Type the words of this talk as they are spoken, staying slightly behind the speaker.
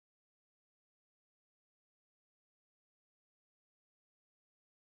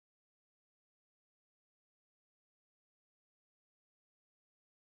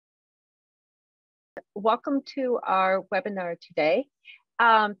welcome to our webinar today.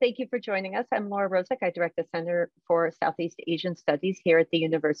 Thank you for joining us. I'm Laura Rosick. I direct the Center for Southeast Asian Studies here at the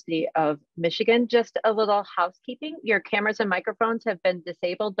University of Michigan. Just a little housekeeping. Your cameras and microphones have been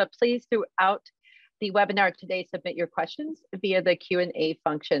disabled, but please throughout the webinar today, submit your questions via the Q&A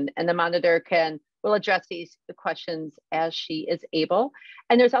function, and the monitor will address these questions as she is able.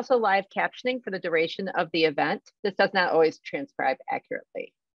 And there's also live captioning for the duration of the event. This does not always transcribe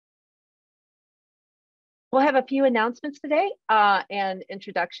accurately. We'll have a few announcements today and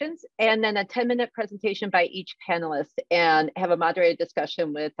introductions, and then a 10-minute presentation by each panelist, and have a moderated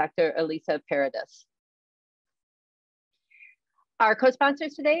discussion with Dr. Elisa Paredes. Our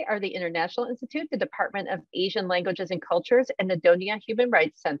co-sponsors today are the International Institute, the Department of Asian Languages and Cultures, and the Donia Human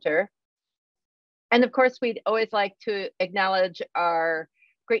Rights Center. And of course, we'd always like to acknowledge our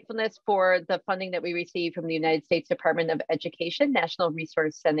gratefulness for the funding that we receive from the United States Department of Education, National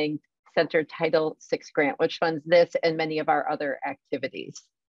Resource Center Title VI grant, which funds this and many of our other activities.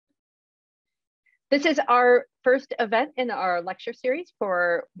 This is our first event in our lecture series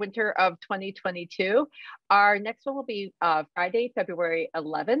for winter of 2022. Our next one will be Friday, February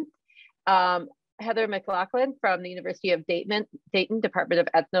 11th. Heather McLaughlin from the University of Dayton, Department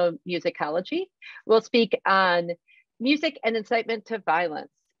of Ethnomusicology, will speak on music and incitement to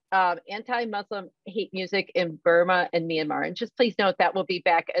violence, anti-Muslim hate music in Burma and Myanmar. And just please note that will be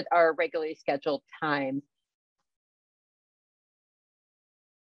back at our regularly scheduled time.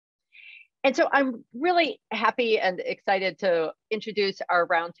 And so I'm really happy and excited to introduce our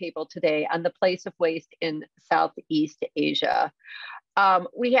roundtable today on the place of waste in Southeast Asia.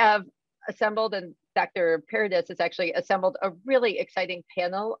 We have assembled, and Dr. Paredes has actually assembled a really exciting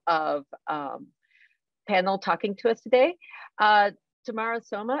panel of talking to us today. TAMMARA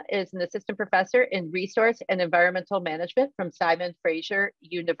SOMA is an assistant professor in resource and environmental management from Simon Fraser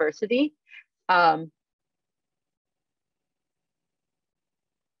University.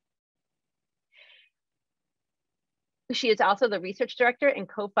 She is also the research director and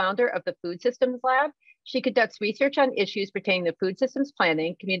co-founder of the Food Systems Lab. She conducts research on issues pertaining to food systems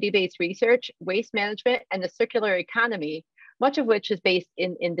planning, community-based research, waste management, and the circular economy, much of which is based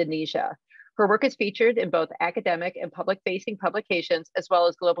in Indonesia. Her work is featured in both academic and public-facing publications, as well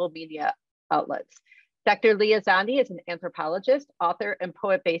as global media outlets. Dr. LEAH ZANI is an anthropologist, author, and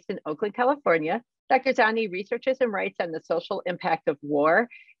poet based in Oakland, California. Dr. ZANI researches and writes on the social impact of war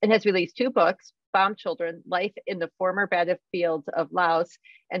and has released 2 books, Bomb Children, Life in the Former Battlefields of Laos,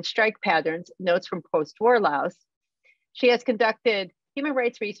 and Strike Patterns, Notes from Post-War Laos. She has conducted human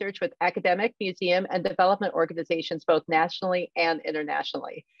rights research with academic, museum, and development organizations, both nationally and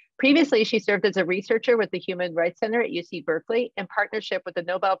internationally. Previously, she served as a researcher with the Human Rights Center at UC Berkeley in partnership with the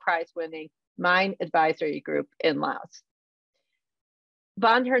Nobel Prize-winning Mine Advisory Group in Laos.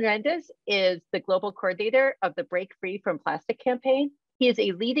 HERNANDEZ is the global coordinator of the Break Free from Plastic campaign. He is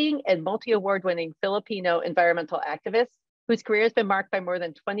a leading and multi-award-winning Filipino environmental activist whose career has been marked by more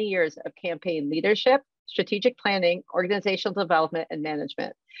than 20 years of campaign leadership, strategic planning, organizational development, and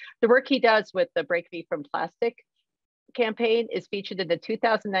management. The work he does with the Break Free from Plastic campaign is featured in the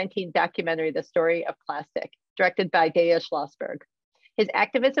 2019 documentary, The Story of Plastic, directed by Dea Schlossberg. His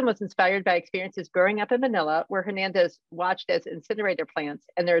activism was inspired by experiences growing up in Manila, where Hernandez watched as incinerator plants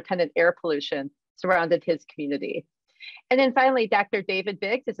and their attendant air pollution surrounded his community. And then finally, Dr. David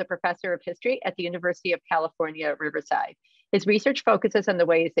Biggs is a professor of history at the University of California, Riverside. His research focuses on the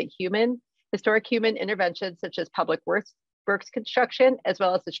ways that historic human interventions, such as public works construction, as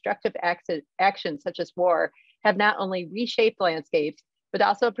well as destructive actions such as war, have not only reshaped landscapes, but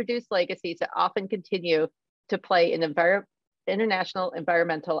also produced legacies that often continue to play in international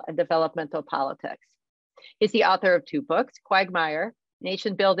environmental and developmental politics. He's the author of 2 books, Quagmire,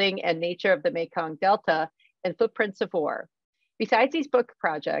 Nation Building and Nature of the Mekong Delta, and Footprints of War. Besides these book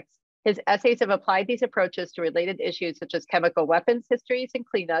projects, his essays have applied these approaches to related issues such as chemical weapons histories and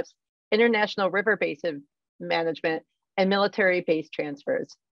cleanups, international river basin management, and military base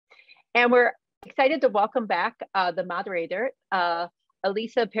transfers. And we're excited to welcome back the moderator,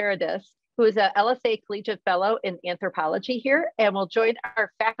 Elisa Paredes, who is a LSA Collegiate Fellow in Anthropology here, and will join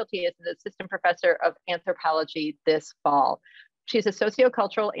our faculty as an Assistant Professor of Anthropology this fall. She's a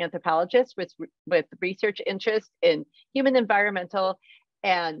sociocultural anthropologist with research interests in human, environmental,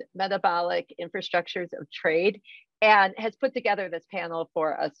 and metabolic infrastructures of trade, and has put together this panel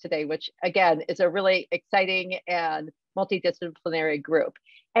for us today, which again is a really exciting and multidisciplinary group.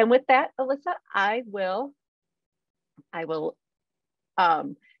 And with that, Alyssa, I will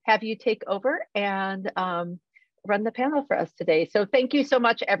have you take over and run the panel for us today. So thank you so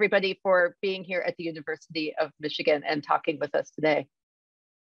much, everybody, for being here at the University of Michigan and talking with us today.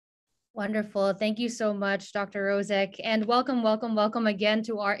 Wonderful. Thank you so much, Dr. Rozek. And welcome, welcome, welcome again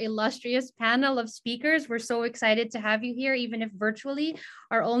to our illustrious panel of speakers. We're so excited to have you here, even if virtually.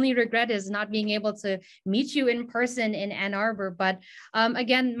 Our only regret is not being able to meet you in person in Ann Arbor. But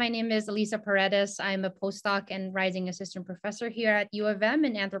again, my name is Elisa Paredes. I'm a postdoc and rising assistant professor here at U of M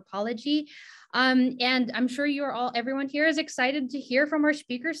in anthropology. And I'm sure everyone here is excited to hear from our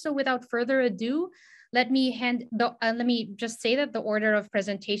speakers. So without further ado, let me just say that the order of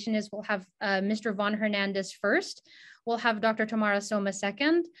presentation is we'll have Mr. Von Hernandez first, we'll have Dr. TAMMARA SOMA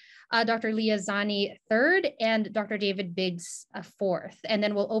second, Dr. LEAH ZANI third, and Dr. David Biggs fourth. And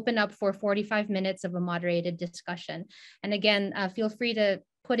then we'll open up for 45 minutes of a moderated discussion. And again, feel free to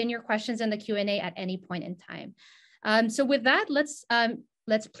put in your questions in the Q&A at any point in time. So with that, let's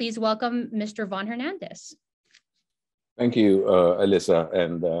please welcome Mr. Von Hernandez. Thank you, Alyssa,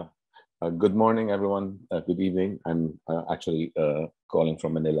 and good morning, everyone. Good evening. I'm actually calling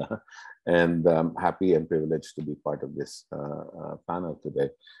from Manila, and I'm happy and privileged to be part of this panel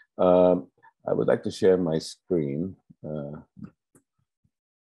today. I would like to share my screen.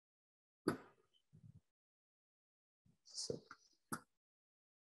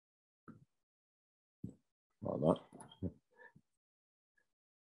 Hold on.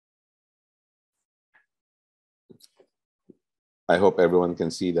 I hope everyone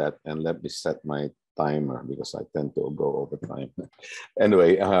can see that, and let me set my timer because I tend to go over time.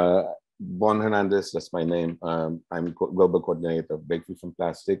 Anyway, Von Hernandez, that's my name. I'm Global Coordinator of Break Free from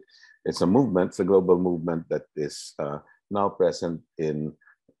Plastic. It's a movement, it's a global movement that is now present in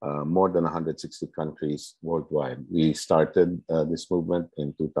more than 160 countries worldwide. We started this movement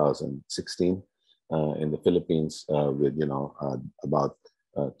in 2016 in the Philippines with about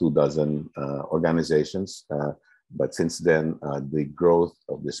 24 organizations. But since then, the growth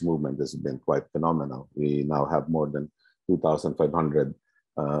of this movement has been quite phenomenal. We now have more than 2,500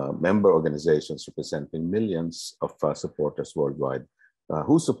 member organizations representing millions of supporters worldwide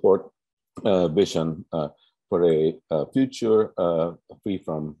who support vision for a future free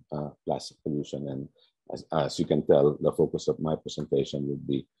from plastic pollution. And as you can tell, the focus of my presentation would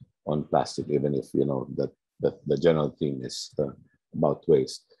be on plastic, even if that the general theme is about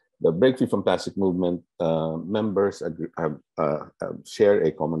waste. The Break Free from Plastic movement members share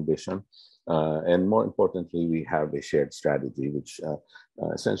a common vision, and more importantly, we have a shared strategy, which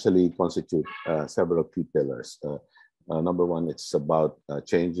essentially constitute several key pillars. Number one, it's about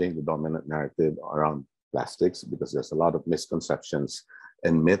changing the dominant narrative around plastics, because there's a lot of misconceptions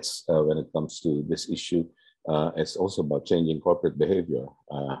and myths when it comes to this issue. It's also about changing corporate behavior,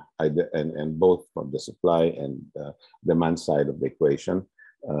 and both from the supply and demand side of the equation.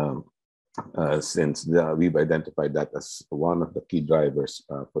 Since we've identified that as one of the key drivers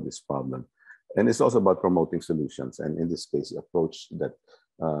for this problem. And it's also about promoting solutions. And in this case, the approach that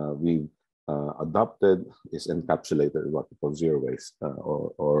we've adopted is encapsulated in what we call zero waste,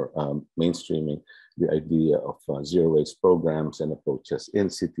 or mainstreaming the idea of zero waste programs and approaches in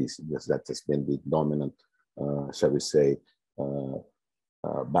cities, because that has been the dominant, shall we say,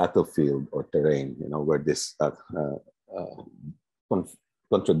 battlefield or terrain, where this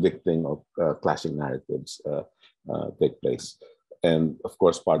contradicting or clashing narratives take place. And of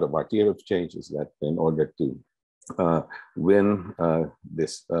course, part of our theory of change is that in order to win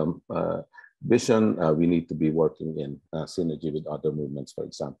this vision, we need to be working in synergy with other movements, for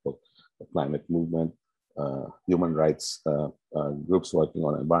example, the climate movement, human rights groups working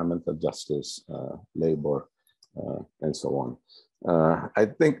on environmental justice, labor, and so on. I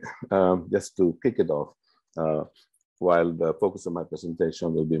think just to kick it off, while the focus of my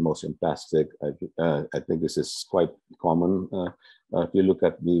presentation will be most in plastic, I think this is quite common. If you look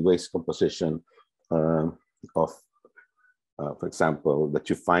at the waste composition of, for example, that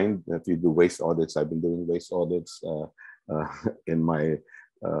you find if you do waste audits. I've been doing waste audits in my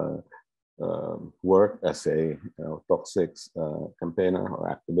work as a toxics campaigner or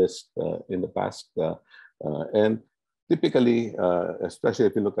activist in the past. And typically, especially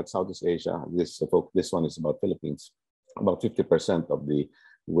if you look at Southeast Asia, this one is about Philippines. About 50% of the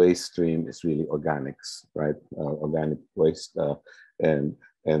waste stream is really organics, right? Organic waste, and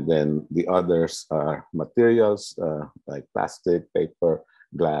then the others are materials like plastic, paper,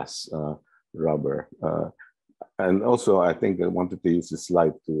 glass, rubber, and also I think I wanted to use this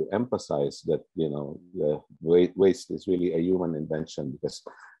slide to emphasize that the waste is really a human invention, because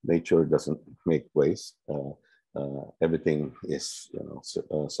nature doesn't make waste. Everything is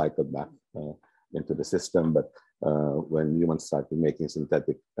cycled back into the system, but when humans started making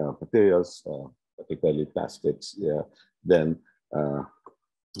synthetic materials, particularly plastics, then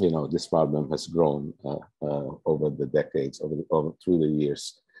this problem has grown over the decades, through the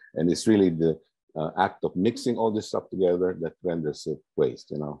years, And it's really the act of mixing all this stuff together that renders it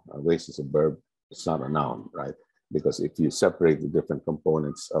waste. Waste is a verb, it's not a noun, right? Because if you separate the different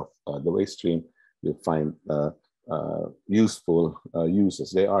components of the waste stream, you find useful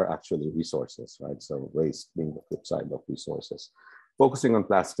uses. They are actually resources, right? So waste being the flip side of resources. Focusing on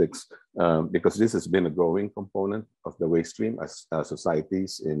plastics, because this has been a growing component of the waste stream as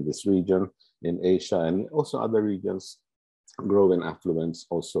societies in this region, in Asia, and also other regions grow in affluence.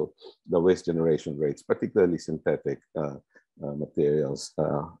 Also, the waste generation rates, particularly synthetic materials,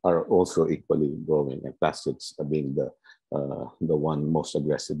 are also equally growing, and plastics being the one most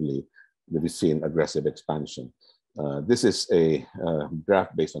aggressively that we see in aggressive expansion. This is a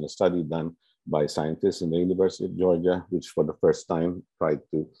graph based on a study done by scientists in the University of Georgia, which for the first time tried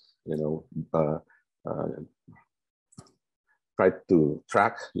to,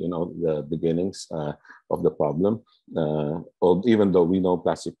 track, the beginnings of the problem. Even though we know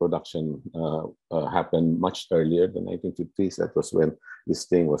plastic production happened much earlier than 1950s, that was when this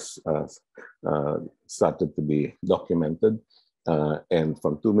thing was started to be documented. And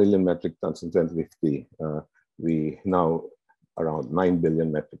from 2 million metric tons in 2050, we now around 9 billion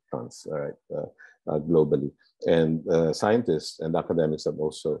metric tons, globally. And scientists and academics have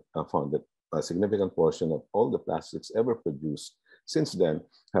also found that a significant portion of all the plastics ever produced since then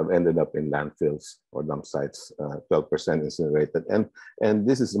have ended up in landfills or dump sites, 12% incinerated. And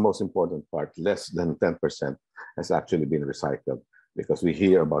this is the most important part, less than 10% has actually been recycled, because we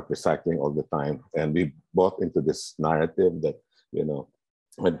hear about recycling all the time. And we bought into this narrative that,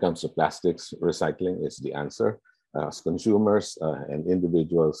 when it comes to plastics, recycling is the answer. As consumers and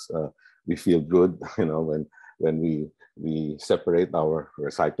individuals, we feel good, when we separate our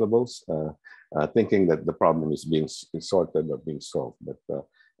recyclables, thinking that the problem is being sorted or being solved. But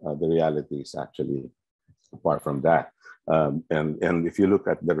the reality is actually apart from that. And if you look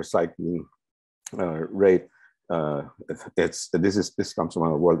at the recycling rate, this comes from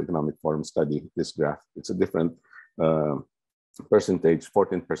a World Economic Forum study. This graph, it's a different percentage,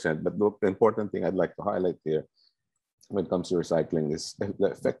 14%. But the important thing I'd like to highlight here when it comes to recycling is the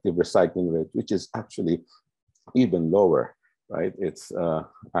effective recycling rate, which is actually even lower, right? It's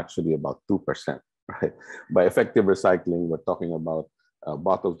actually about 2%, right? By effective recycling, we're talking about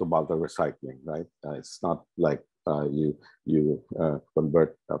bottle-to-bottle recycling, right? It's not like you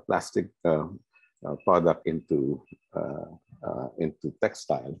convert a plastic product into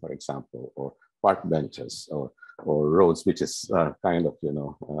textile, for example, or park benches or roads, which is kind of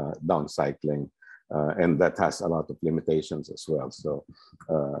downcycling. And that has a lot of limitations as well. So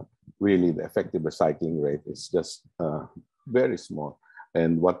really the effective recycling rate is just very small.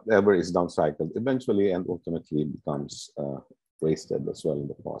 And whatever is downcycled eventually and ultimately becomes wasted as well in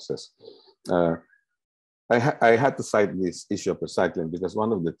the process. I had to cite this issue of recycling because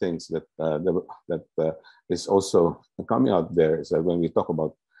one of the things that is also coming out there is that when we talk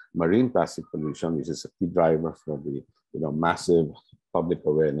about marine plastic pollution, which is a key driver for the massive public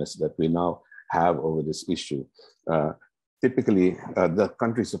awareness that we now have over this issue. Typically, the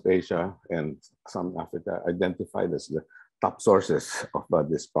countries of Asia and some Africa identified as the top sources of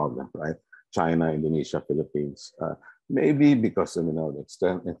this problem, right? China, Indonesia, Philippines, maybe because of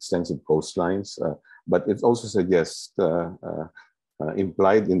the extensive coastlines, but it also suggests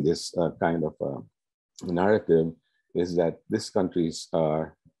implied in this kind of narrative is that these countries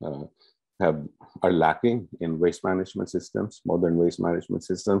are lacking in waste management systems, modern waste management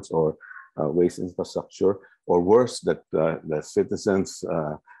systems, or waste infrastructure, or worse, that the citizens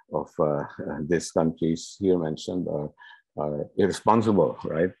of these countries here mentioned are irresponsible,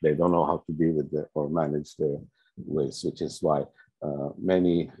 right? They don't know how to deal with or manage their waste, which is why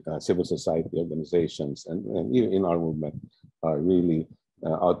many civil society organizations and even in our movement are really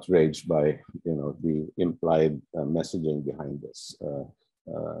outraged by the implied messaging behind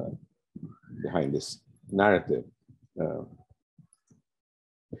this narrative.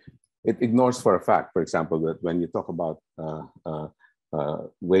 It ignores for a fact, for example, that when you talk about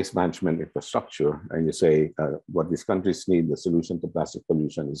waste management infrastructure and you say what these countries need, the solution to plastic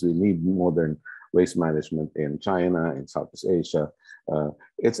pollution is we need modern waste management in China, in Southeast Asia.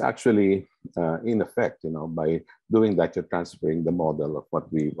 It's actually in effect, by doing that, you're transferring the model of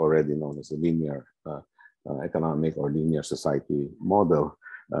what we already know as a linear economic or linear society model,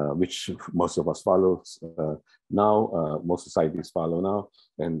 which most of us follow now, most societies follow now,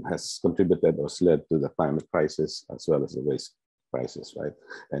 and has contributed or led to the climate crisis as well as the waste crisis, right?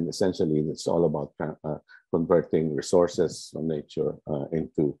 And essentially, it's all about converting resources from nature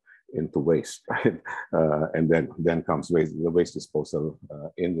into waste, right? And then comes the waste disposal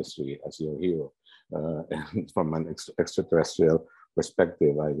industry as your hero. And from an extraterrestrial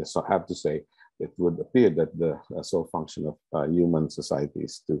perspective, I just have to say it would appear that the sole function of human society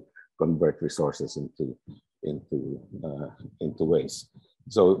is to convert resources into waste.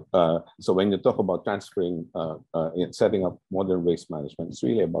 So, so when you talk about transferring, setting up modern waste management, it's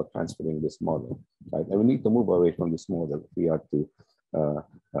really about transferring this model, right? And we need to move away from this model if we are to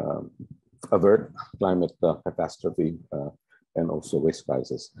avert climate catastrophe and also waste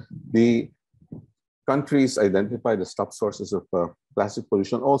crisis. The countries identify the top sources of plastic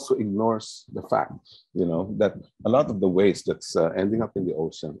pollution also ignores the fact, that a lot of the waste that's ending up in the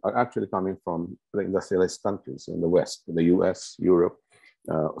ocean are actually coming from the industrialized countries in the West, the US, Europe,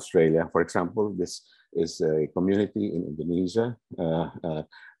 Australia. For example, this is a community in Indonesia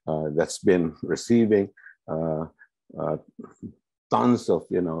that's been receiving tons of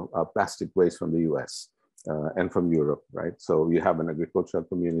plastic waste from the US and from Europe, right? So you have an agricultural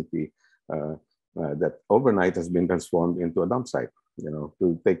community that overnight has been transformed into a dump site,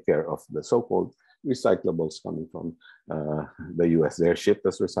 to take care of the so-called recyclables coming from the US. They're shipped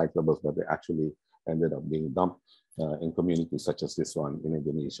as recyclables, but they actually ended up being dumped in communities such as this one in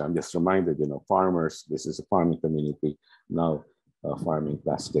Indonesia. I'm just reminded, farmers, this is a farming community, now farming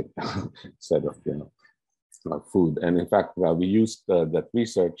plastic instead of, food. And in fact, we used that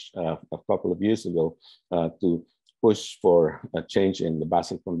research a couple of years ago to push for a change in the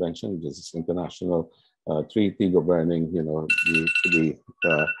Basel Convention, which is international treaty governing, the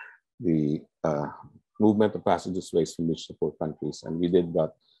movement of hazardous waste from rich to poor countries. And we did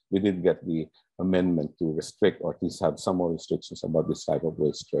get the amendment to restrict, or at least have some more restrictions about this type of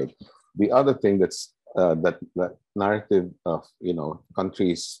waste trade. The other thing that's that narrative of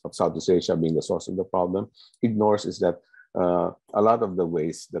countries of Southeast Asia being the source of the problem ignores is that a lot of the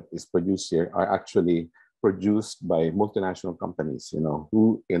waste that is produced here are actually produced by multinational companies,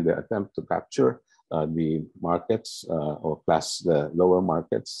 who in their attempt to capture the markets or class the lower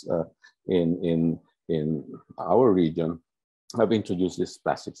markets in our region have introduced these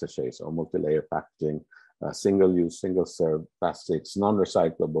plastic sachets or multi-layer packaging, single-use, single-serve plastics,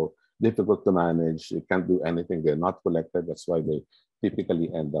 non-recyclable, difficult to manage. You can't do anything. They're not collected. That's why they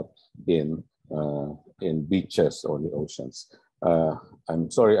typically end up in beaches or the oceans. I'm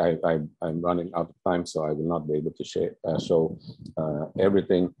sorry, I'm running out of time, so I will not be able to show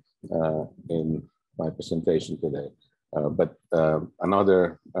everything in my presentation today. But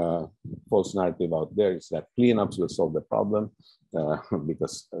another false narrative out there is that cleanups will solve the problem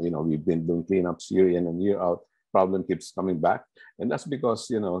because we've been doing cleanups year in and year out. Problem keeps coming back, and that's because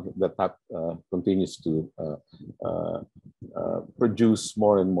the tap continues to produce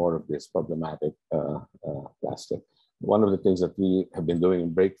more and more of this problematic plastic. One of the things that we have been doing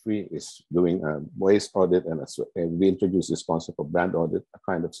in Break Free is doing a waste audit, and we introduced this concept of brand audit, a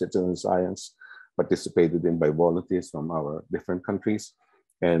kind of citizen science participated in by volunteers from our different countries,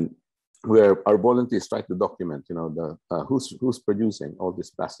 and where our volunteers try to document, who's producing all this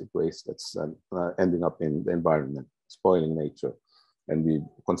plastic waste that's ending up in the environment, spoiling nature. And we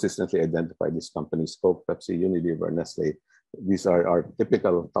consistently identify these companies: Coke, Pepsi, Unilever, Nestle. These are our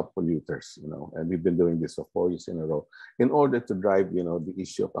typical top polluters, and we've been doing this for 4 years in a row in order to drive, the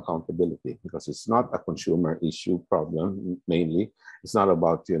issue of accountability, because it's not a consumer issue problem mainly. It's not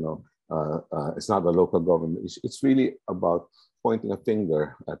about, it's not a local government issue. It's really about pointing a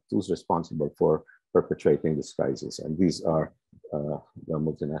finger at who's responsible for perpetrating this crisis, and these are the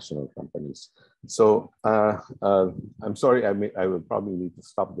multinational companies. So I'm sorry, I will probably need to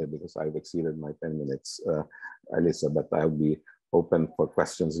stop there because I've exceeded my 10 minutes, Alyssa, but I'll be open for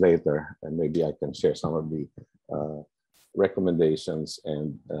questions later, and maybe I can share some of the recommendations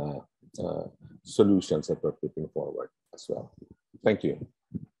and solutions that we're putting forward as well. Thank you.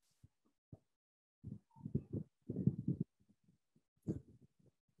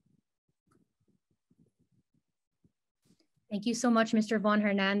 Thank you so much, Mr. Von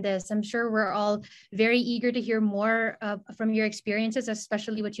Hernandez. I'm sure we're all very eager to hear more from your experiences,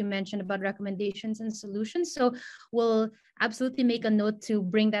 especially what you mentioned about recommendations and solutions. So we'll absolutely make a note to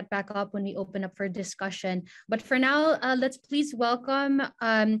bring that back up when we open up for discussion. But for now, let's please welcome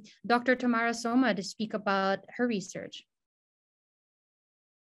Dr. TAMMARA SOMA to speak about her research.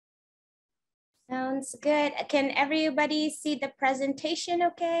 Sounds good. Can everybody see the presentation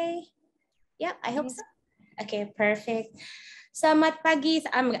okay? Yeah, I hope so. Okay, perfect. Selamat pagi.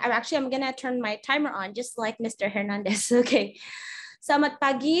 I'm gonna turn my timer on just like Mr. Hernandez. Okay. Selamat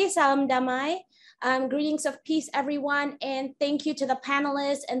pagi, salam damai. Greetings of peace, everyone, and thank you to the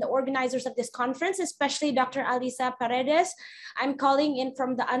panelists and the organizers of this conference, especially Dr. Alisa Paredes. I'm calling in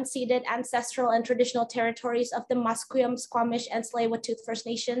from the unceded ancestral and traditional territories of the Musqueam, Squamish, and Tsleil-Waututh First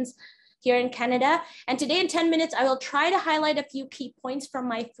Nations here in Canada. And today in 10 minutes, I will try to highlight a few key points from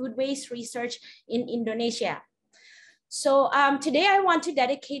my food waste research in Indonesia. So today I want to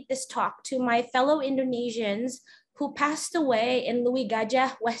dedicate this talk to my fellow Indonesians who passed away in LEAH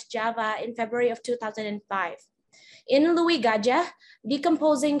Gajah, West Java in February of 2005. In LEAH Gajah,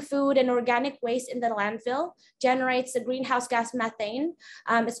 decomposing food and organic waste in the landfill generates the greenhouse gas methane,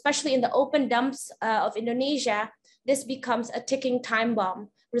 especially in the open dumps of Indonesia. This becomes a ticking time bomb,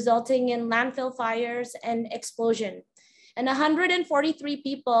 resulting in landfill fires and explosion. And 143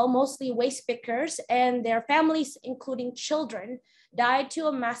 people, mostly waste pickers and their families, including children, died to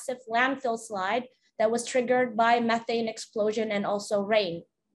a massive landfill slide that was triggered by methane explosion and also rain.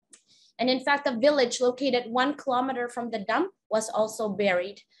 And in fact, a village located 1 kilometer from the dump was also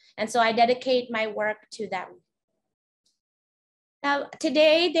buried. And so I dedicate my work to them. Now,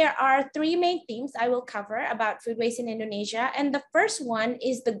 today there are 3 main themes I will cover about food waste in Indonesia. And the first one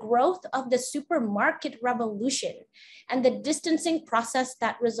is the growth of the supermarket revolution and the distancing process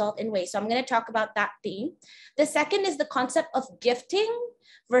that result in waste. So I'm going to talk about that theme. The second is the concept of gifting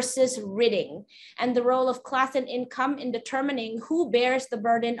versus ridding and the role of class and income in determining who bears the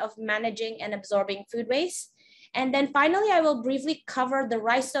burden of managing and absorbing food waste. And then finally, I will briefly cover the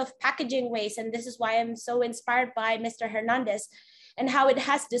rise of packaging waste. And this is why I'm so inspired by Mr. Hernandez and how it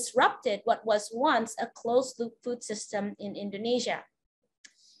has disrupted what was once a closed loop food system in Indonesia.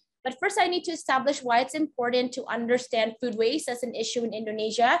 But first, I need to establish why it's important to understand food waste as an issue in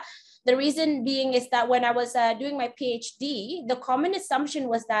Indonesia. The reason being is that when I was doing my PhD, the common assumption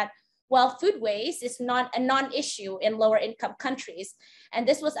was that, well, food waste is not a non-issue in lower income countries. And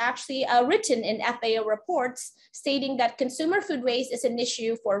this was actually written in FAO reports stating that consumer food waste is an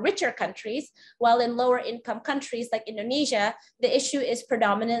issue for richer countries, while in lower income countries like Indonesia, the issue is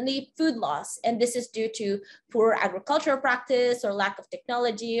predominantly food loss. And this is due to poor agricultural practice or lack of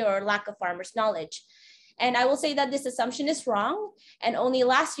technology or lack of farmers' knowledge. And I will say that this assumption is wrong. And only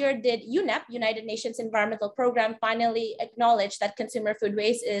last year did UNEP, United Nations Environmental Program, finally acknowledge that consumer food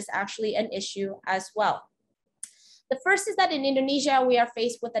waste is actually an issue as well. The first is that in Indonesia, we are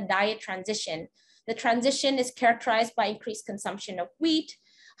faced with a diet transition. The transition is characterized by increased consumption of wheat,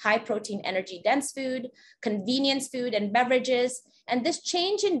 high protein, energy dense food, convenience food and beverages. And this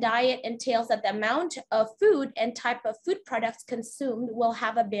change in diet entails that the amount of food and type of food products consumed will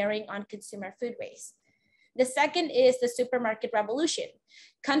have a bearing on consumer food waste. The second is the supermarket revolution.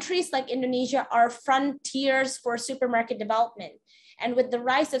 Countries like Indonesia are frontiers for supermarket development. And with the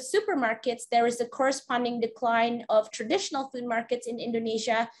rise of supermarkets, there is a corresponding decline of traditional food markets in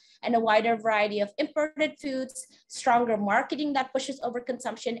Indonesia and a wider variety of imported foods, stronger marketing that pushes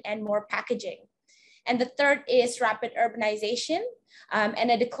overconsumption, and more packaging. And the third is rapid urbanization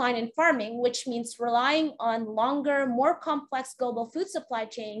and a decline in farming, which means relying on longer, more complex global food supply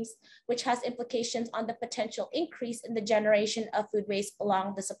chains, which has implications on the potential increase in the generation of food waste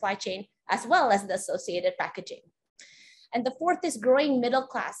along the supply chain, as well as the associated packaging. And the fourth is growing middle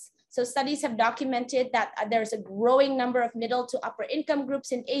class. So studies have documented that there's a growing number of middle to upper income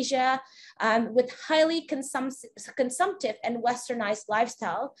groups in Asia with highly consumptive and westernized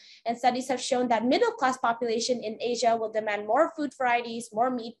lifestyle. And studies have shown that middle class population in Asia will demand more food varieties, more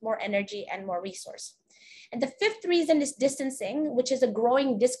meat, more energy, and more resource. And the fifth reason is distancing, which is a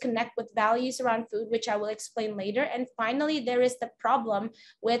growing disconnect with values around food, which I will explain later. And finally, there is the problem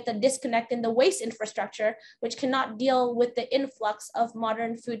with the disconnect in the waste infrastructure, which cannot deal with the influx of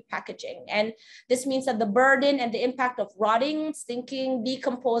modern food packaging. And this means that the burden and the impact of rotting, stinking,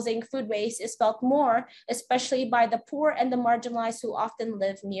 decomposing food waste is felt more, especially by the poor and the marginalized who often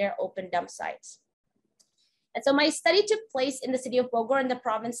live near open dump sites. And so my study took place in the city of Bogor in the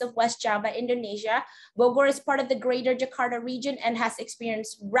province of West Java, Indonesia. Bogor is part of the greater Jakarta region and has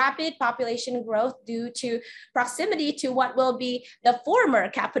experienced rapid population growth due to proximity to what will be the former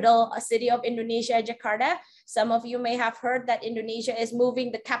capital city of Indonesia, Jakarta. Some of you may have heard that Indonesia is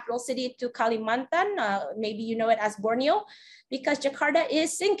moving the capital city to Kalimantan. Maybe you know it as Borneo, because Jakarta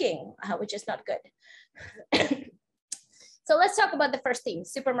is sinking, which is not good. So let's talk about the first theme,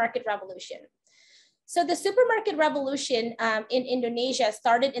 supermarket revolution. So the supermarket revolution in Indonesia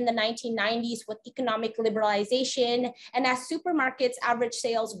started in the 1990s with economic liberalization. And as supermarkets' average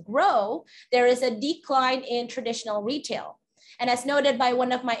sales grow, there is a decline in traditional retail. And as noted by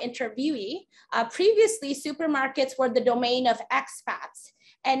one of my interviewee, previously supermarkets were the domain of expats.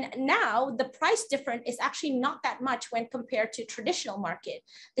 And now the price difference is actually not that much when compared to traditional market.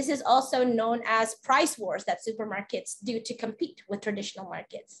 This is also known as price wars that supermarkets do to compete with traditional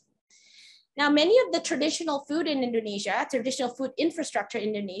markets. Now, many of the traditional food in Indonesia, traditional food infrastructure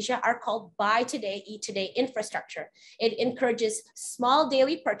in Indonesia are called buy today, eat today infrastructure. It encourages small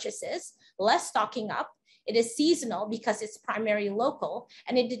daily purchases, less stocking up. It is seasonal because it's primarily local,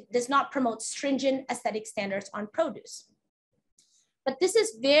 and it does not promote stringent aesthetic standards on produce. But this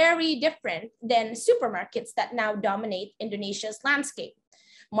is very different than supermarkets that now dominate Indonesia's landscape.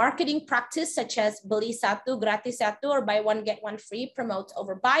 Marketing practice such as beli satu gratis satu or buy one get one free promotes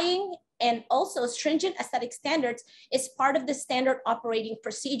overbuying, and also stringent aesthetic standards is part of the standard operating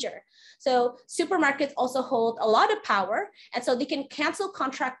procedure. So supermarkets also hold a lot of power, and so they can cancel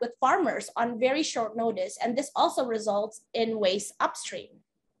contract with farmers on very short notice, and this also results in waste upstream.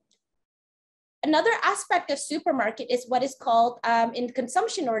 Another aspect of supermarket is what is called in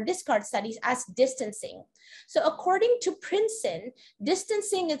consumption or discard studies as distancing. So according to Princeton,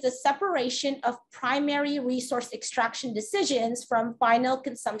 distancing is the separation of primary resource extraction decisions from final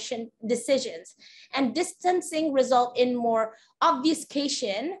consumption decisions. And distancing result in more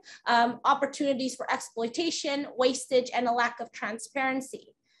obfuscation, opportunities for exploitation, wastage, and a lack of transparency.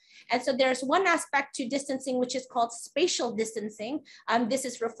 And so there's one aspect to distancing, which is called spatial distancing. This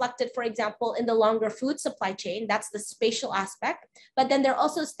is reflected, for example, in the longer food supply chain. That's the spatial aspect. But then there are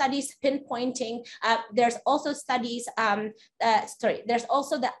also studies pinpointing, there's also studies, there's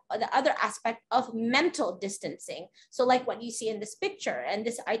also the other aspect of mental distancing. So like what you see in this picture, and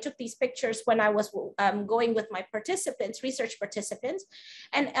this, I took these pictures when I was going with my participants, research participants,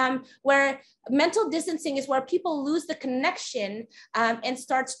 and where mental distancing is where people lose the connection and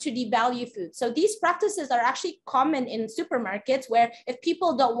starts to devalue food. So these practices are actually common in supermarkets, where if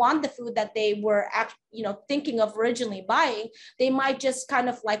people don't want the food that they were thinking of originally buying, they might just kind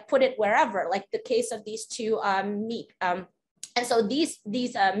of like put it wherever, like the case of these two meat. And so these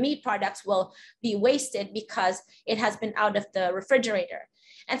meat products will be wasted because it has been out of the refrigerator.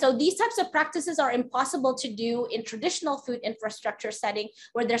 And so these types of practices are impossible to do in traditional food infrastructure setting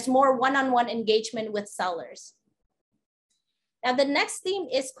where there's more one-on-one engagement with sellers. Now, the next theme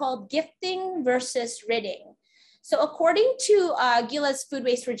is called gifting versus ridding. So according to Gila's food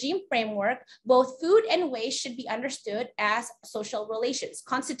waste regime framework, both food and waste should be understood as social relations,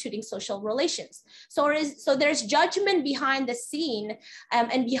 constituting social relations. So there's judgment behind the scene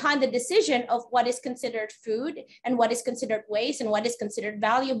and behind the decision of what is considered food and what is considered waste and what is considered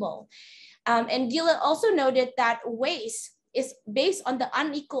valuable. And Gila also noted that waste is based on the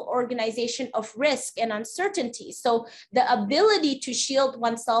unequal organization of risk and uncertainty. So the ability to shield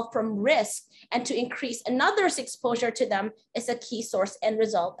oneself from risk and to increase another's exposure to them is a key source and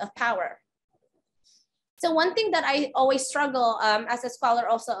result of power. So one thing that I always struggle as a scholar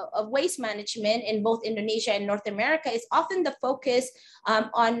also of waste management in both Indonesia and North America is often the focus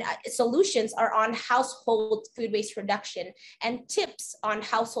on solutions are on household food waste reduction, and tips on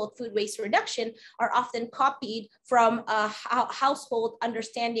household food waste reduction are often copied from a household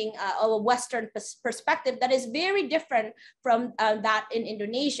understanding of a Western perspective that is very different from that in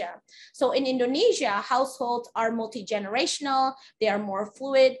Indonesia. So in Indonesia, households are multi-generational, they are more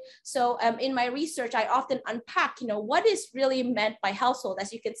fluid. So in my research, I often unpack, what is really meant by household,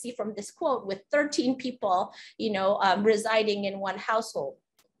 as you can see from this quote, with 13 people, residing in one household.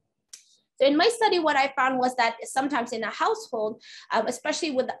 So in my study, what I found was that sometimes in a household,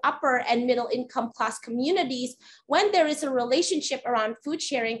 especially with the upper and middle income class communities, when there is a relationship around food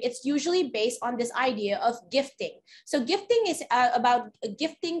sharing, it's usually based on this idea of gifting. So gifting is about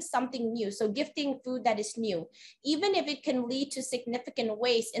gifting something new. So gifting food that is new, even if it can lead to significant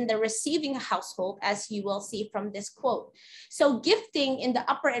waste in the receiving household, as you will see from this quote. So gifting in the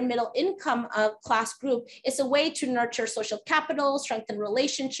upper and middle income class group is a way to nurture social capital, strengthen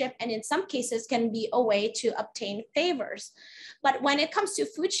relationship, and in some cases can be a way to obtain favors. But when it comes to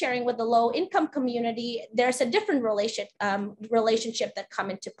food sharing with the low income community, there's a different relationship that come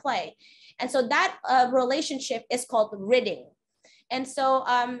into play. And so that relationship is called ridding. And so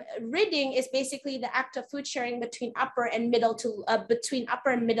ridding is basically the act of food sharing between upper and middle to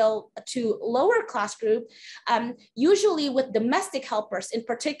lower class group, usually with domestic helpers, in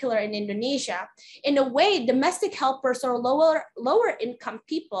particular in Indonesia. In a way, domestic helpers or lower income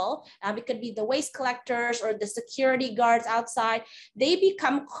people, it could be the waste collectors or the security guards outside, they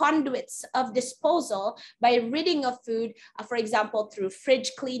become conduits of disposal by ridding of food, for example, through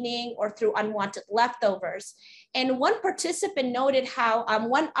fridge cleaning or through unwanted leftovers. And one participant noted how,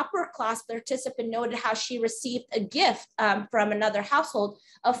 one upper class participant noted how she received a gift from another household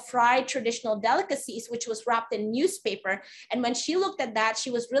of fried traditional delicacies, which was wrapped in newspaper. And when she looked at that,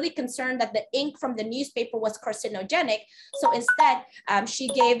 she was really concerned that the ink from the newspaper was carcinogenic. So instead, she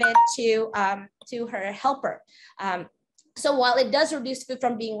gave it to her helper. So while it does reduce food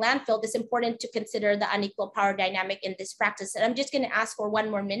from being landfilled, it's important to consider the unequal power dynamic in this practice. And I'm just going to ask for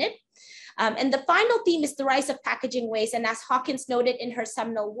one more minute. And the final theme is the rise of packaging waste. And as Hawkins noted in her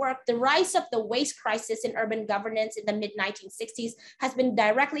seminal work, the rise of the waste crisis in urban governance in the mid-1960s has been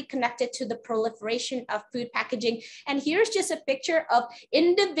directly connected to the proliferation of food packaging. And here's just a picture of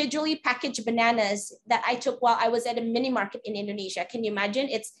individually packaged bananas that I took while I was at a mini market in Indonesia. Can you imagine?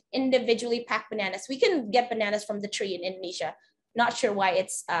 It's individually packed bananas. We can get bananas from the tree in Indonesia. Not sure why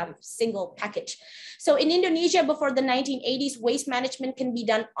it's single package. So in Indonesia, before the 1980s, waste management can be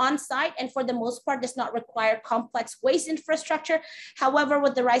done on site and for the most part does not require complex waste infrastructure. However,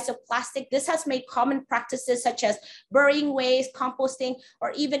 with the rise of plastic, this has made common practices such as burying waste, composting,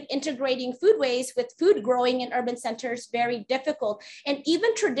 or even integrating food waste with food growing in urban centers very difficult. And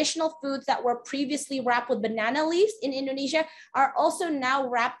even traditional foods that were previously wrapped with banana leaves in Indonesia are also now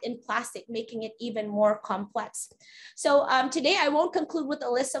wrapped in plastic, making it even more complex. So today, I won't conclude with a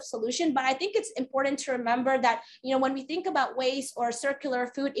list of solutions, but I think it's important to remember that, you know, when we think about waste or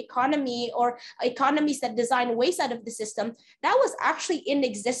circular food economy or economies that design waste out of the system, that was actually in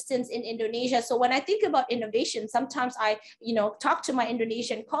existence in Indonesia. So when I think about innovation, sometimes I, you know, talk to my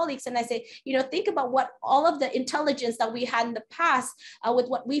Indonesian colleagues and I say, you know, think about what all of the intelligence that we had in the past with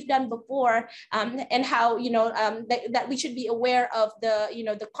what we've done before and how, you know, that we should be aware of the, you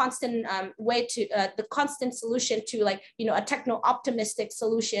know, the constant way to, the constant solution to like, you know, a techno-optimistic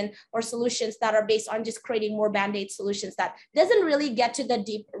solution or solutions that are based on just creating more band-aid solutions that doesn't really get to the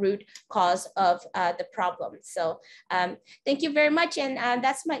deep root cause of the problem. So thank you very much. And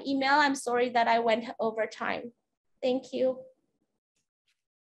that's my email. I'm sorry that I went over time. Thank you.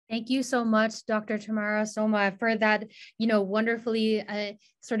 Thank you so much, Dr. TAMMARA SOMA, for that, you know, wonderfully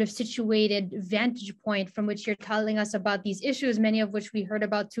sort of situated vantage point from which you're telling us about these issues, many of which we heard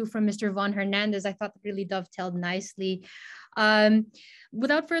about too from Mr. Von Hernandez. I thought that really dovetailed nicely.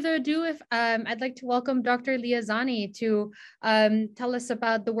 Without further ado, if I'd like to welcome Dr. LEAH ZANI to tell us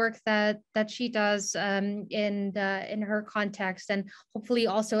about the work that she does in her context, and hopefully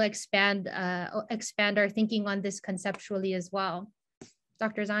also expand our thinking on this conceptually as well.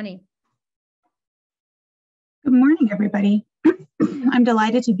 Dr. ZANI. Good morning, everybody. I'm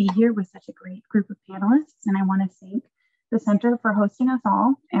delighted to be here with such a great group of panelists, and I want to thank the Center for hosting us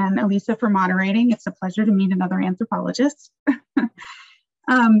all and Elisa for moderating. It's a pleasure to meet another anthropologist.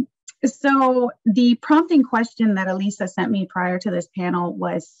 So the prompting question that Elisa sent me prior to this panel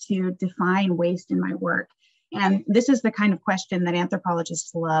was to define waste in my work. And this is the kind of question that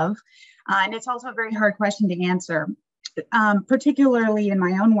anthropologists love. And it's also a very hard question to answer. Particularly in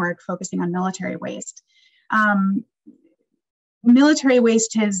my own work, focusing on military waste. Military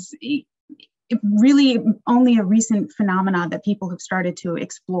waste has really only a recent phenomenon that people have started to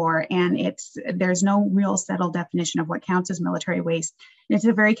explore, and there's no real settled definition of what counts as military waste. And it's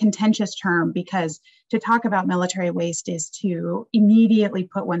a very contentious term because to talk about military waste is to immediately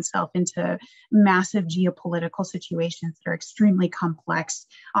put oneself into massive geopolitical situations that are extremely complex,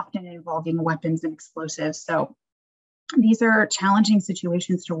 often involving weapons and explosives. So these are challenging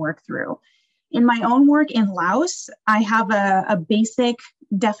situations to work through. In my own work in Laos, I have a basic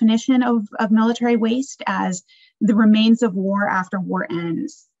definition of military waste as the remains of war after war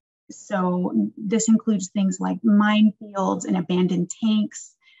ends. So this includes things like minefields and abandoned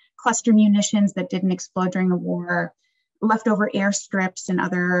tanks, cluster munitions that didn't explode during the war, leftover airstrips and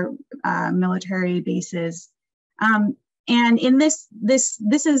other military bases. And in this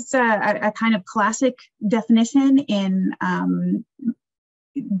is a kind of classic definition in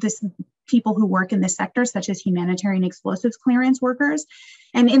this people who work in this sector, such as humanitarian explosives clearance workers.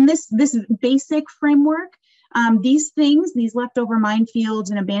 And in this basic framework, these leftover minefields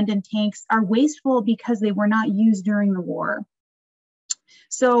and abandoned tanks are wasteful because they were not used during the war.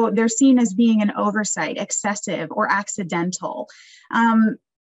 So they're seen as being an oversight, excessive, or accidental.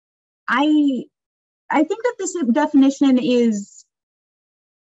 I think that this definition is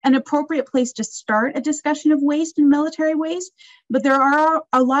an appropriate place to start a discussion of waste and military waste, but there are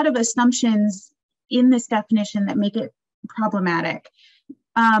a lot of assumptions in this definition that make it problematic.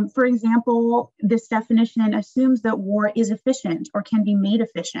 For example, this definition assumes that war is efficient or can be made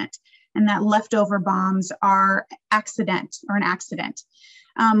efficient, and that leftover bombs are an accident.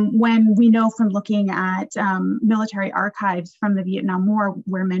 When we know from looking at military archives from the Vietnam War,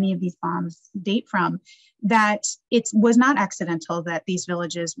 where many of these bombs date from, that it was not accidental that these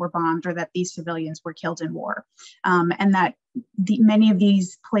villages were bombed or that these civilians were killed in war, and that many of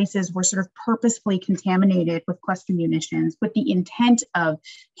these places were sort of purposefully contaminated with cluster munitions with the intent of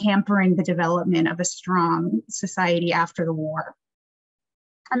hampering the development of a strong society after the war.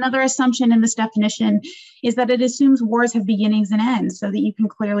 Another assumption in this definition is that it assumes wars have beginnings and ends so that you can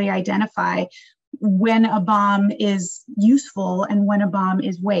clearly identify when a bomb is useful and when a bomb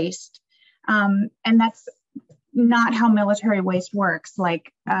is waste. And that's not how military waste works.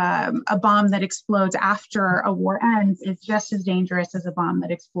 Like a bomb that explodes after a war ends is just as dangerous as a bomb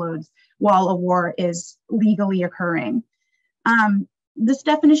that explodes while a war is legally occurring. This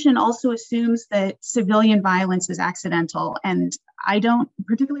definition also assumes that civilian violence is accidental, and I don't,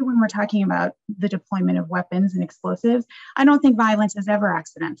 particularly when we're talking about the deployment of weapons and explosives, I don't think violence is ever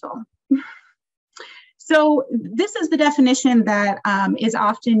accidental. So this is the definition that is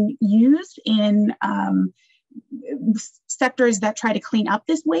often used in sectors that try to clean up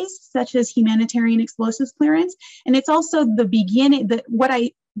this waste, such as humanitarian explosives clearance. And it's also the beginning, what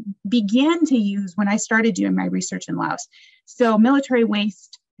I began to use when I started doing my research in Laos. So military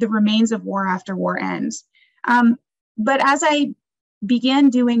waste, the remains of war after war ends. But as I began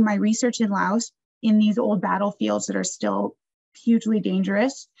doing my research in Laos in these old battlefields that are still hugely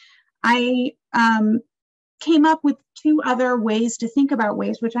dangerous, I came up with two other ways to think about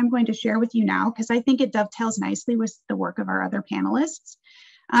waste, which I'm going to share with you now, because I think it dovetails nicely with the work of our other panelists.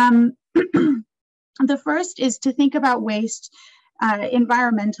 The first is to think about waste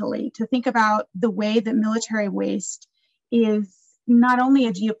environmentally, to think about the way that military waste is not only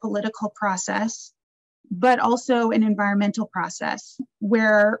a geopolitical process, but also an environmental process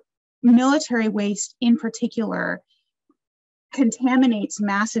where military waste in particular contaminates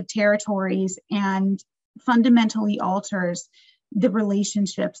massive territories and fundamentally alters the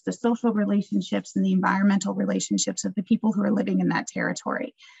relationships, the social relationships and the environmental relationships of the people who are living in that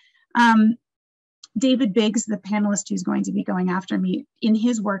territory. David Biggs, the panelist who's going to be going after me, in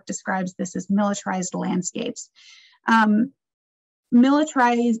his work describes this as militarized landscapes.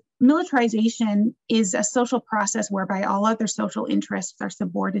 Militarization is a social process whereby all other social interests are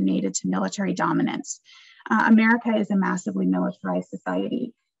subordinated to military dominance. America is a massively militarized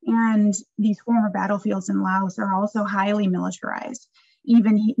society, and these former battlefields in Laos are also highly militarized.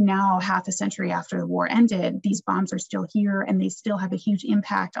 Even now, half a century after the war ended, these bombs are still here and they still have a huge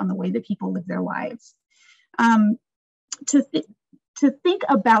impact on the way that people live their lives. To think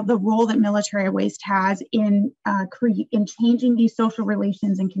about the role that military waste has in changing these social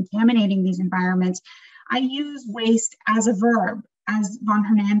relations and contaminating these environments, I use waste as a verb, as von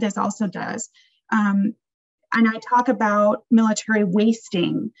Hernandez also does. And I talk about military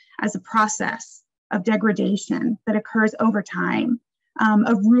wasting as a process of degradation that occurs over time,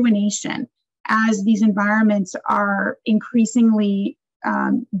 of ruination, as these environments are increasingly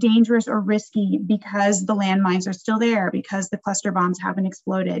dangerous or risky because the landmines are still there, because the cluster bombs haven't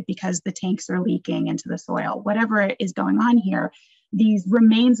exploded, because the tanks are leaking into the soil. Whatever is going on here, these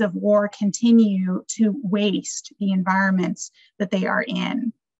remains of war continue to waste the environments that they are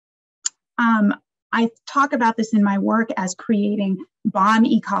in. I talk about this in my work as creating bomb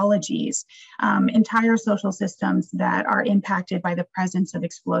ecologies, entire social systems that are impacted by the presence of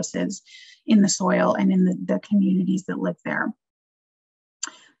explosives in the soil and in the communities that live there.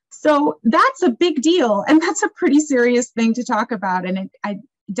 So that's a big deal, and that's a pretty serious thing to talk about, and I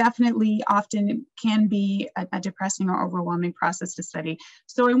definitely often can be a depressing or overwhelming process to study.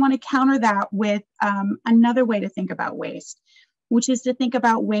 So I want to counter that with another way to think about waste, which is to think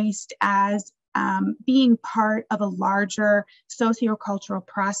about waste as being part of a larger sociocultural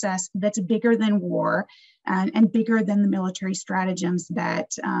process that's bigger than war and bigger than the military stratagems that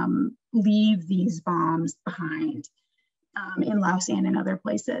leave these bombs behind in Laos and in other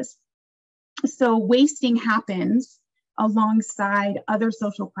places. So wasting happens alongside other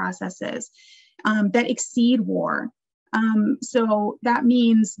social processes that exceed war. So that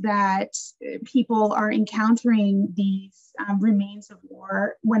means that people are encountering these remains of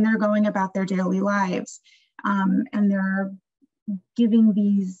war when they're going about their daily lives, and they're giving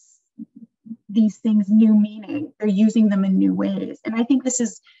these things new meaning. They're using them in new ways. And I think this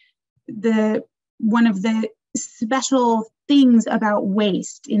is one of the special things about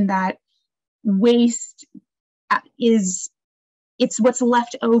waste, in that waste it's what's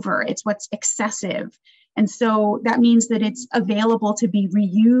left over, it's what's excessive. And so that means that it's available to be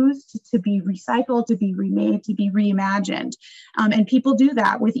reused, to be recycled, to be remade, to be reimagined. And people do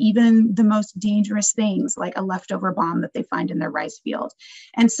that with even the most dangerous things, like a leftover bomb that they find in their rice field.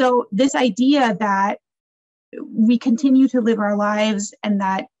 And so this idea that we continue to live our lives and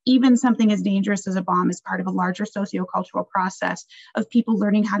that even something as dangerous as a bomb is part of a larger sociocultural process of people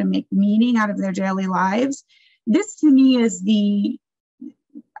learning how to make meaning out of their daily lives. This to me is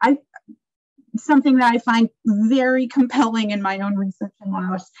something that I find very compelling in my own research in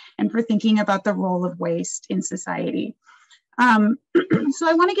Laos and for thinking about the role of waste in society. So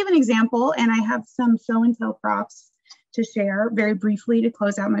I want to give an example, and I have some show and tell props to share very briefly to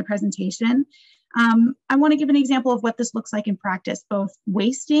close out my presentation. I want to give an example of what this looks like in practice, both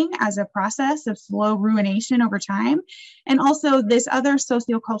wasting as a process of slow ruination over time, and also this other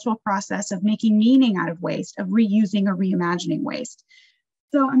sociocultural process of making meaning out of waste, of reusing or reimagining waste.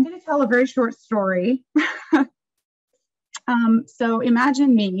 So I'm going to tell a very short story. So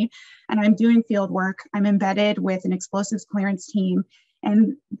imagine me, and I'm doing field work. I'm embedded with an explosives clearance team.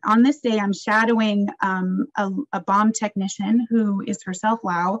 And on this day, I'm shadowing a bomb technician who is herself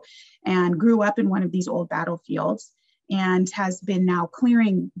LEAH and grew up in one of these old battlefields and has been now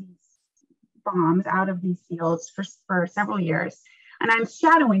clearing these bombs out of these fields for several years. And I'm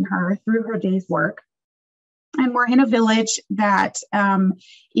shadowing her through her day's work. And we're in a village that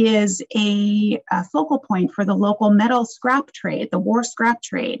is a focal point for the local metal scrap trade, the war scrap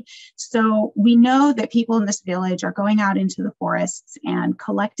trade. So we know that people in this village are going out into the forests and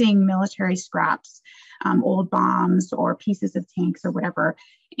collecting military scraps, old bombs or pieces of tanks or whatever,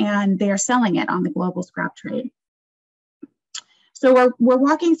 and they are selling it on the global scrap trade. So we're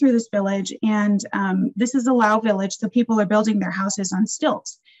walking through this village, and this is a LEAH village, so people are building their houses on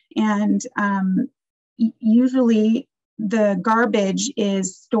stilts. And usually the garbage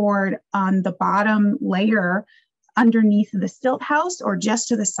is stored on the bottom layer underneath the stilt house or just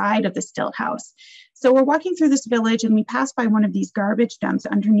to the side of the stilt house. So we're walking through this village and we pass by one of these garbage dumps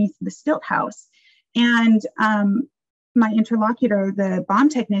underneath the stilt house. And my interlocutor, the bomb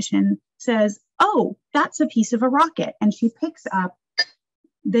technician, says, "Oh, that's a piece of a rocket." And she picks up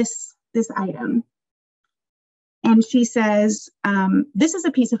this item. And she says, "This is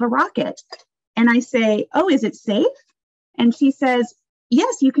a piece of a rocket." And I say, "Oh, is it safe?" And she says,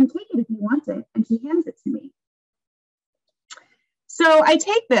 "Yes, you can take it if you want it." And she hands it to me. So I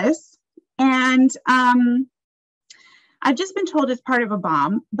take this, and I've just been told it's part of a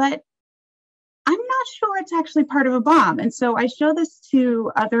bomb, but I'm not sure it's actually part of a bomb. And so I show this to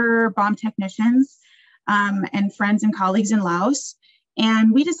other bomb technicians and friends and colleagues in Laos.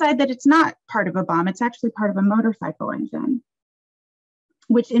 And we decide that it's not part of a bomb. It's actually part of a motorcycle engine,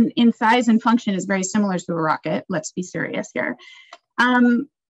 which in size and function is very similar to a rocket. Let's be serious here.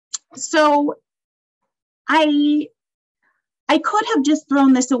 So I could have just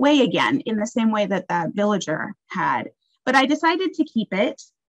thrown this away again in the same way that that villager had, but I decided to keep it,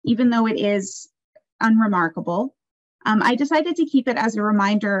 even though it is unremarkable. I decided to keep it as a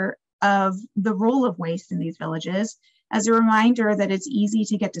reminder of the role of waste in these villages, as a reminder that it's easy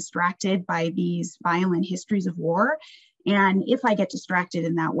to get distracted by these violent histories of war. And if I get distracted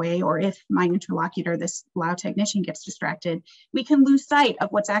in that way, or if my interlocutor, this LEAH technician, gets distracted, we can lose sight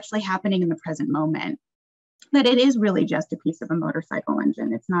of what's actually happening in the present moment, that it is really just a piece of a motorcycle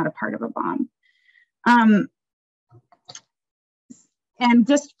engine. It's not a part of a bomb. And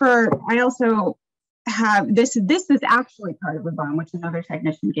just I also have, this is actually part of a bomb, which another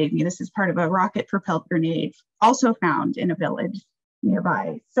technician gave me. This is part of a rocket propelled grenade, also found in a village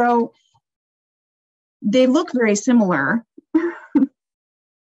nearby. So they look very similar.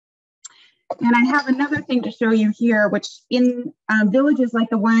 And I have another thing to show you here, which in villages like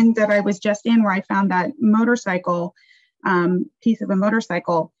the one that I was just in, where I found that motorcycle, piece of a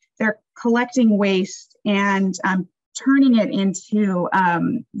motorcycle, they're collecting waste and turning it into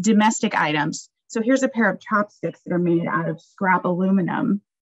domestic items. So here's a pair of chopsticks that are made out of scrap aluminum.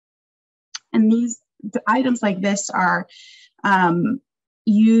 And these items like this are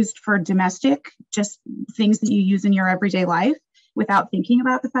used for domestic, just things that you use in your everyday life without thinking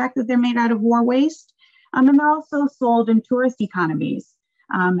about the fact that they're made out of war waste. And they're also sold in tourist economies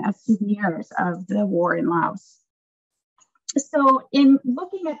as souvenirs of the war in Laos. So in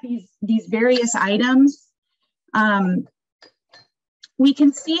looking at these various items, we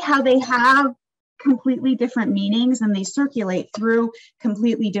can see how they have completely different meanings and they circulate through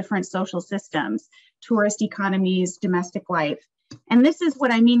completely different social systems, tourist economies, domestic life. And this is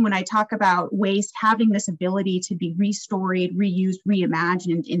what I mean when I talk about waste having this ability to be restoried, reused,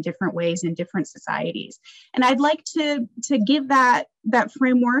 reimagined in different ways in different societies. And I'd like to give that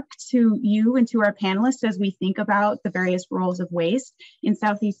framework to you and to our panelists as we think about the various roles of waste in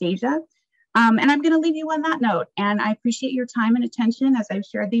Southeast Asia. And I'm going to leave you on that note. And I appreciate your time and attention as I've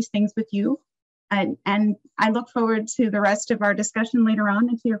shared these things with you. And I look forward to the rest of our discussion later on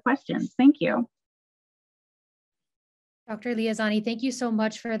and to your questions. Thank you. Dr. LEAH, ZANI, thank you so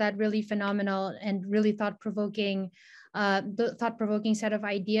much for that really phenomenal and really thought-provoking the thought-provoking set of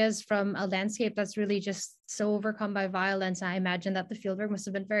ideas from a landscape that's really just so overcome by violence. I imagine that the fieldwork must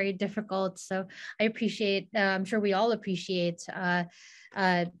have been very difficult. So I appreciate, I'm sure we all appreciate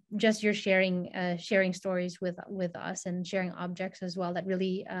just your sharing stories with us and sharing objects as well. That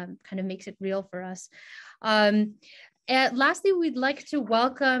really kind of makes it real for us. And lastly, we'd like to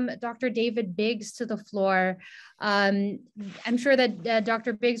welcome Dr. David Biggs to the floor. I'm sure that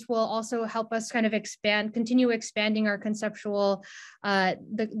Dr. Biggs will also help us kind of continue expanding our conceptual,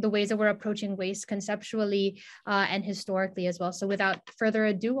 the ways that we're approaching waste conceptually and historically as well. So without further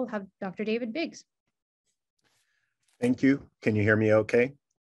ado, we'll have Dr. David Biggs. Thank you. Can you hear me okay?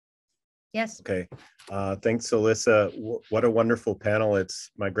 Yes. Okay. Thanks, Alyssa. What a wonderful panel.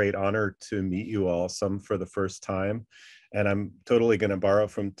 It's my great honor to meet you all, some for the first time. And I'm totally going to borrow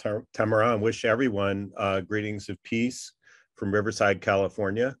from TAMMARA and wish everyone greetings of peace from Riverside,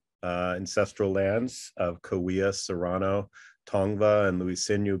 California, ancestral lands of Cahuilla, Serrano, Tongva, and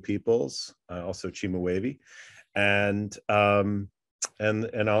Luisinho peoples, also Chimawavi. And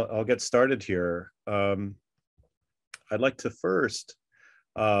I'll get started here. I'd like to first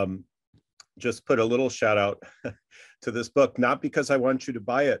just put a little shout out to this book, not because I want you to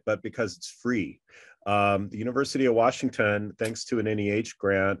buy it, but because it's free. The University of Washington, thanks to an NEH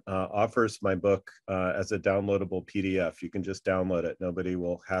grant, offers my book as a downloadable PDF. You can just download it. Nobody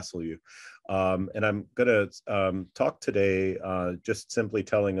will hassle you. And I'm going to talk today just simply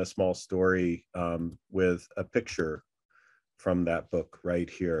telling a small story with a picture from that book right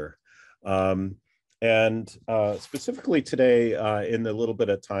here. And specifically today, in the little bit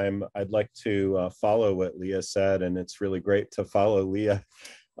of time, I'd like to follow what Leah said, and it's really great to follow Leah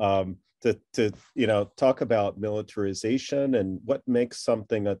to talk about militarization and what makes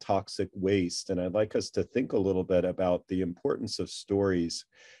something a toxic waste. And I'd like us to think a little bit about the importance of stories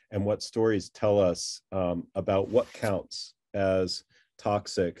and what stories tell us about what counts as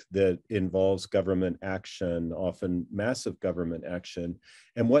toxic that involves government action, often massive government action,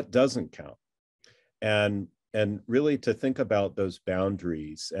 and what doesn't count. And really to think about those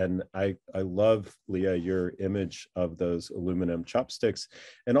boundaries. And I love, Leah, your image of those aluminum chopsticks,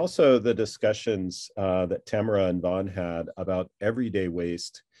 and also the discussions that TAMMARA and Vaughn had about everyday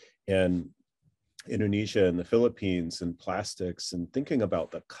waste in Indonesia and the Philippines and plastics, and thinking about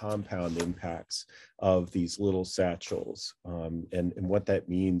the compound impacts of these little satchels and what that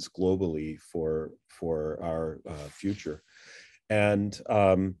means globally for our future. And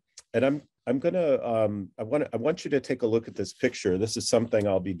I want you to take a look at this picture. This is something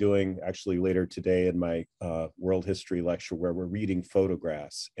I'll be doing actually later today in my world history lecture, where we're reading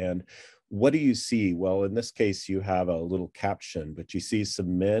photographs. And what do you see? Well, in this case, you have a little caption, but you see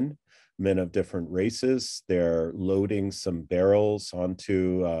some men of different races. They're loading some barrels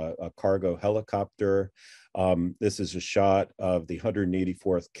onto a cargo helicopter. This is a shot of the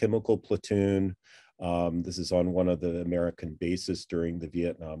 184th Chemical Platoon. This is on one of the American bases during the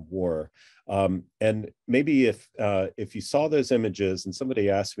Vietnam War. And maybe if you saw those images, and somebody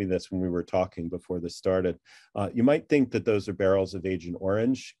asked me this when we were talking before this started, you might think that those are barrels of Agent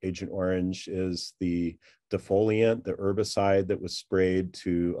Orange. Agent Orange is the defoliant, the herbicide that was sprayed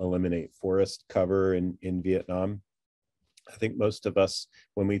to eliminate forest cover in Vietnam. I think most of us,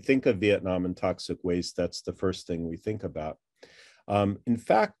 when we think of Vietnam and toxic waste, that's the first thing we think about. In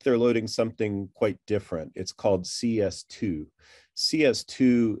fact, they're loading something quite different. It's called CS2.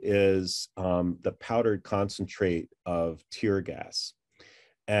 CS2 is the powdered concentrate of tear gas.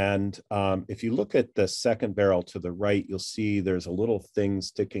 And if you look at the second barrel to the right, you'll see there's a little thing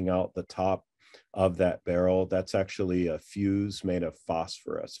sticking out the top of that barrel. That's actually a fuse made of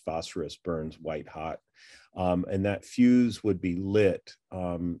phosphorus. Phosphorus burns white hot. And that fuse would be lit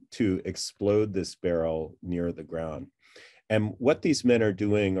to explode this barrel near the ground. And what these men are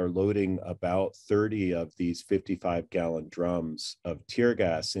doing are loading about 30 of these 55-gallon drums of tear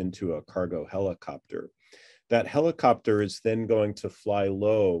gas into a cargo helicopter. That helicopter is then going to fly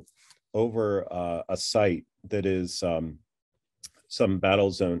low over a site that is some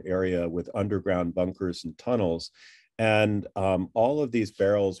battle zone area with underground bunkers and tunnels. And all of these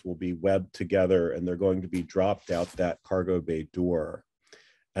barrels will be webbed together, and they're going to be dropped out that cargo bay door.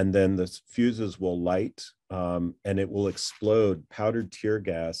 And then the fuses will light, and it will explode powdered tear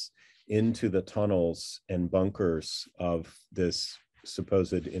gas into the tunnels and bunkers of this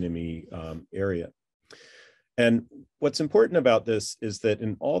supposed enemy area. And what's important about this is that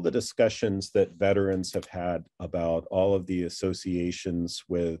in all the discussions that veterans have had about all of the associations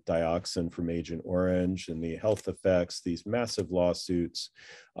with dioxin from Agent Orange and the health effects, these massive lawsuits,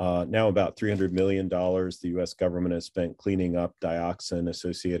 now about $300 million the US government has spent cleaning up dioxin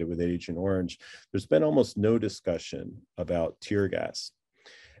associated with Agent Orange, there's been almost no discussion about tear gas.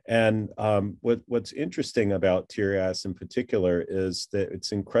 And what's interesting about tear gas in particular is that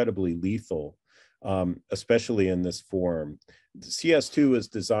it's incredibly lethal. Especially in this form. The CS2 is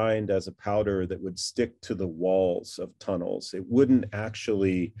designed as a powder that would stick to the walls of tunnels. It wouldn't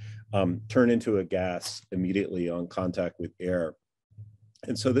actually turn into a gas immediately on contact with air.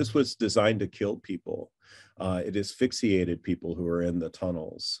 And so this was designed to kill people. It asphyxiated people who were in the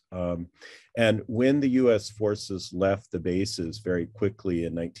tunnels. And when the US forces left the bases very quickly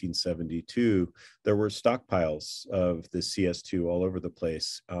in 1972, there were stockpiles of the CS2 all over the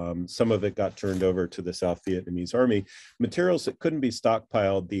place. Some of it got turned over to the South Vietnamese Army. Materials that couldn't be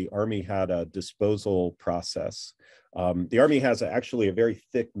stockpiled, the Army had a disposal process. The Army has actually a very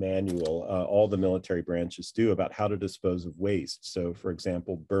thick manual, all the military branches do, about how to dispose of waste. So for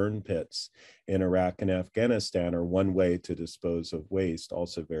example, burn pits in Iraq and Afghanistan are one way to dispose of waste,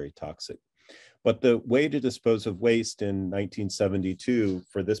 also very toxic. But the way to dispose of waste in 1972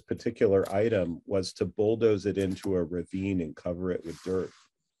 for this particular item was to bulldoze it into a ravine and cover it with dirt.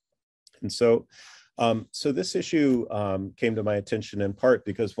 And so this issue came to my attention in part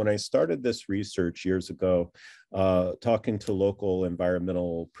because when I started this research years ago, talking to local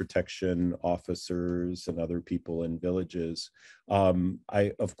environmental protection officers and other people in villages,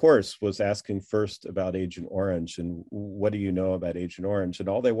 I, of course, was asking first about Agent Orange and what do you know about Agent Orange? And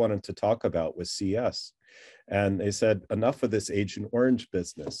all they wanted to talk about was CS. And they said, enough of this Agent Orange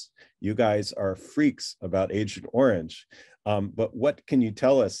business. You guys are freaks about Agent Orange. But what can you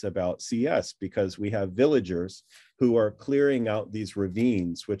tell us about CS? Because we have villagers who are clearing out these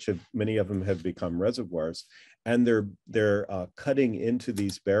ravines, which have, many of them have become reservoirs, and they're cutting into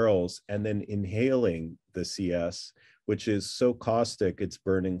these barrels and then inhaling the CS, which is so caustic, it's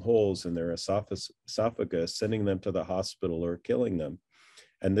burning holes in their esophagus, sending them to the hospital or killing them.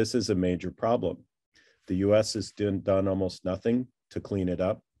 And this is a major problem. The US has done almost nothing to clean it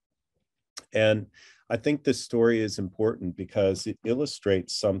up. And I think this story is important because it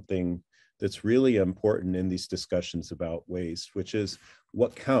illustrates something that's really important in these discussions about waste, which is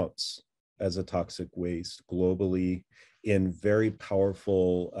what counts as a toxic waste globally in very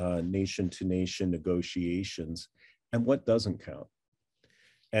powerful nation-to-nation negotiations, and what doesn't count,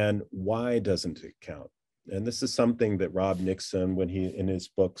 and why doesn't it count? And this is something that Rob Nixon, when he, in his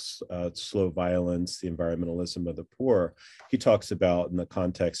books, Slow Violence, The Environmentalism of the Poor, he talks about in the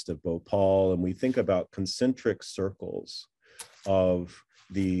context of Bhopal, and we think about concentric circles of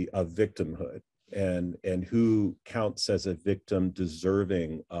victimhood and who counts as a victim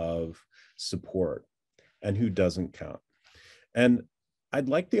deserving of support and who doesn't count. And I'd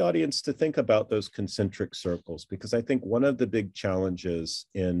like the audience to think about those concentric circles, because I think one of the big challenges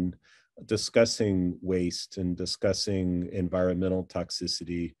in discussing waste and discussing environmental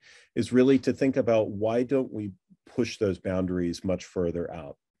toxicity is really to think about why don't we push those boundaries much further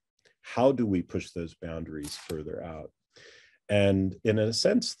out? How do we push those boundaries further out? And in a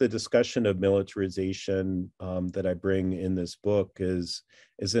sense, the discussion of militarization that I bring in this book is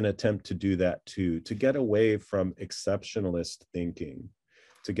an attempt to do that too, to get away from exceptionalist thinking,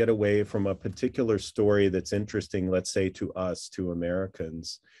 to get away from a particular story that's interesting, let's say to us, to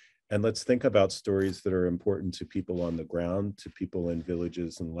Americans. And let's think about stories that are important to people on the ground, to people in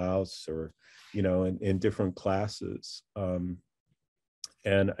villages in Laos or, you know, in different classes.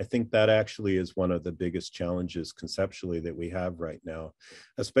 And I think that actually is one of the biggest challenges conceptually that we have right now,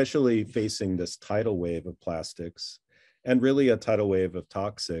 especially facing this tidal wave of plastics and really a tidal wave of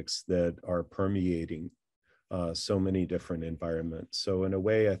toxics that are permeating so many different environments. So in a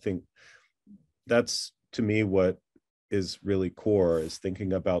way, I think that's, to me, what is really core, is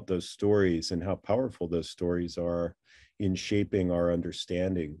thinking about those stories and how powerful those stories are in shaping our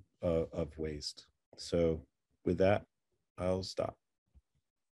understanding of waste. So with that, I'll stop.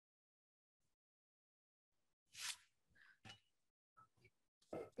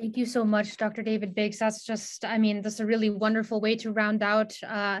 Thank you so much, Dr. David Biggs. That's just, I mean, that's a really wonderful way to round out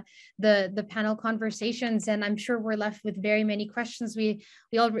the panel conversations. And I'm sure we're left with very many questions. We've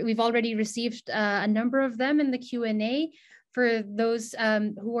already received a number of them in the Q&A. For those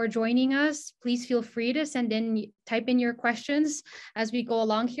who are joining us, please feel free to type in your questions as we go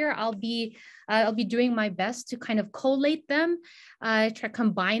along here. I'll be doing my best to kind of collate them, try to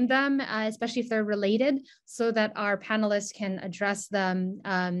combine them, especially if they're related, so that our panelists can address them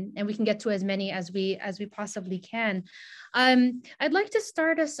and we can get to as many as we possibly can. I'd like to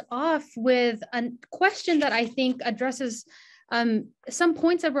start us off with a question that I think addresses some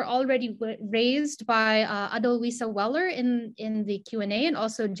points that were already raised by Adolwisa Weller in the Q&A, and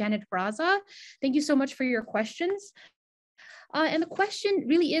also Janet Braza. Thank you so much for your questions. And the question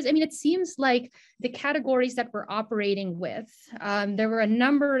really is, I mean, it seems like the categories that we're operating with, there were a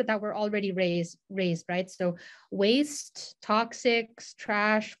number that were already raised, right? So waste, toxics,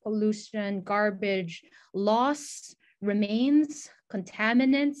 trash, pollution, garbage, loss, remains,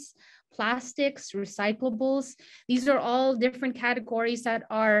 contaminants, plastics, recyclables. These are all different categories that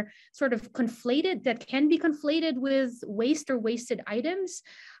are sort of conflated, that can be conflated with waste or wasted items,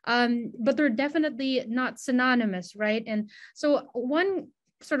 but they're definitely not synonymous, right? And so one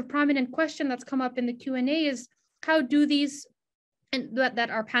sort of prominent question that's come up in the Q&A is, how do these, and that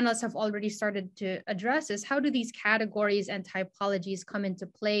our panelists have already started to address, is how do these categories and typologies come into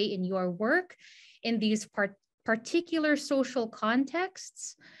play in your work in these particular social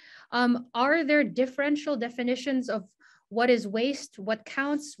contexts? Are there differential definitions of what is waste, what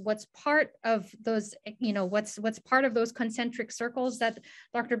counts, what's part of those, you know, what's part of those concentric circles that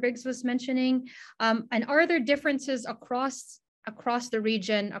Dr. Briggs was mentioning? And are there differences across the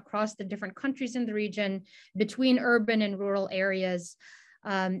region, across the different countries in the region, between urban and rural areas,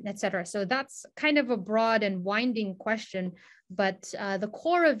 et cetera? So that's kind of a broad and winding question, but the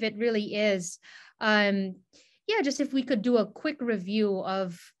core of it really is, yeah, just if we could do a quick review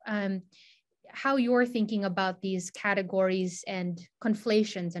of how you're thinking about these categories and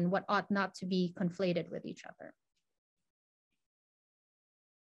conflations and what ought not to be conflated with each other.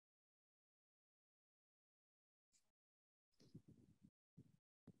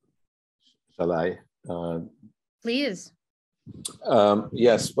 Shall I? Please.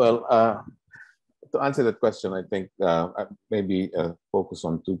 Yes, well, to answer that question, I think maybe focus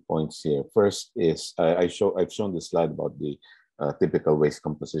on 2 points here. First is I've shown this slide about the typical waste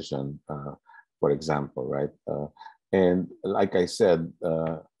composition, for example, right? And like I said,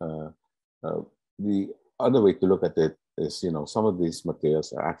 the other way to look at it is, you know, some of these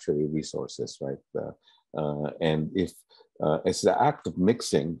materials are actually resources, right? And if it's the act of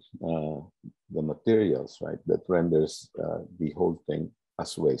mixing the materials, right, that renders the whole thing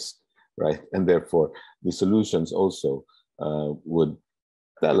as waste. Right, and therefore the solutions also would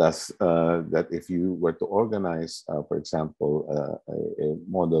tell us that if you were to organize, for example, a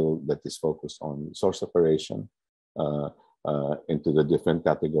model that is focused on source separation into the different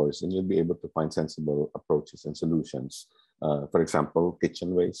categories, and you'll be able to find sensible approaches and solutions. For example,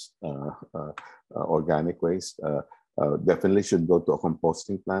 kitchen waste, organic waste. Definitely should go to a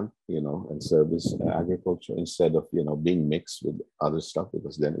composting plant, you know, and service agriculture instead of, you know, being mixed with other stuff,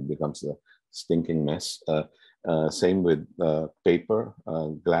 because then it becomes a stinking mess. Same with paper,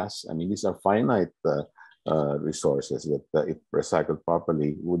 glass. I mean, these are finite resources that, if recycled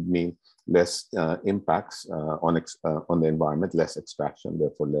properly, would mean less impacts on the environment, less extraction,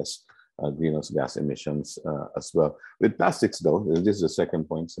 therefore less greenhouse gas emissions as well. With plastics, though, this is the second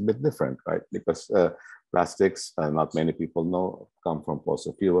point, it's a bit different, right? Because plastics, not many people know, come from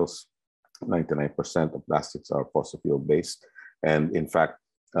fossil fuels. 99% of plastics are fossil fuel based. And in fact,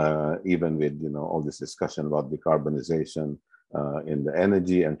 even with, you know, all this discussion about decarbonization in the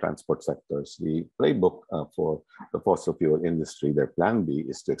energy and transport sectors, the playbook for the fossil fuel industry, their plan B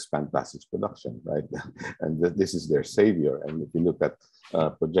is to expand plastics production, right? And this is their savior. And if you look at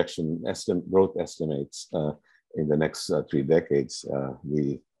growth estimates in the next 3 decades,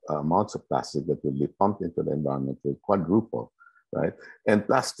 the amounts of plastic that will be pumped into the environment will quadruple, right? And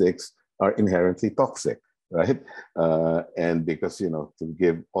plastics are inherently toxic, right? And because, you know, to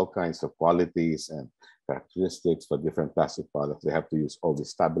give all kinds of qualities and characteristics for different plastic products, they have to use all the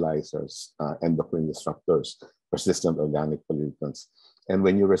stabilizers, endocrine disruptors, persistent organic pollutants. And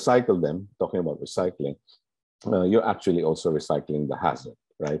when you recycle them, talking about recycling, you're actually also recycling the hazard,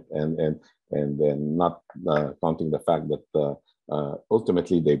 right? And then not counting the fact that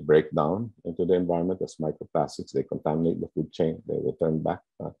ultimately they break down into the environment as microplastics. They contaminate the food chain. They return back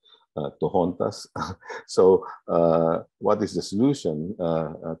to haunt us. So what is the solution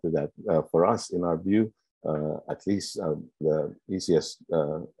to that? For us, in our view, at least the easiest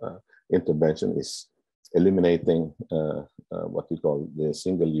intervention is eliminating what we call the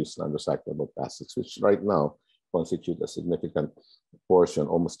single-use non-recyclable plastics, which right now constitute a significant portion,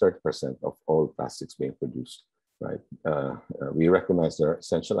 almost 30% of all plastics being produced. right? We recognize there are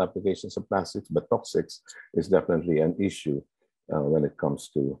essential applications of plastics, but toxics is definitely an issue when it comes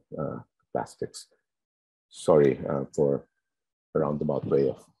to plastics. Sorry for a roundabout way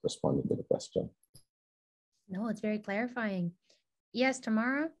of responding to the question. No, it's very clarifying. Yes,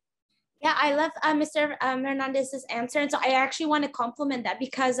 Tamara? Yeah, I love Mr. Hernandez's answer. And so I actually want to compliment that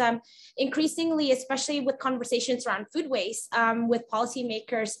because increasingly, especially with conversations around food waste with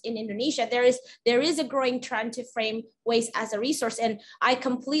policymakers in Indonesia, there is a growing trend to frame waste as a resource. And I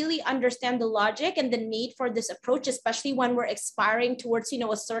completely understand the logic and the need for this approach, especially when we're aspiring towards,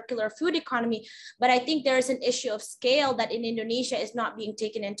 a circular food economy. But I think there is an issue of scale that in Indonesia is not being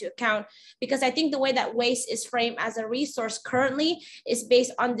taken into account, because I think the way that waste is framed as a resource currently is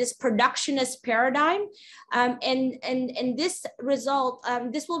based on this productionist paradigm. And this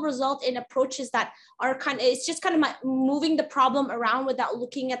will result in approaches that are it's just kind of moving the problem around without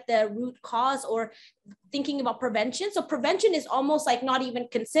looking at the root cause or thinking about prevention. So prevention is almost like not even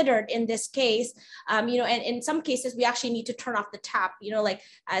considered in this case, and in some cases we actually need to turn off the tap, like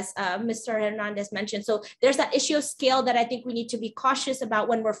as Mr. Hernandez mentioned. So there's that issue of scale that I think we need to be cautious about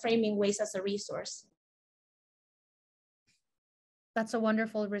when we're framing waste as a resource. That's a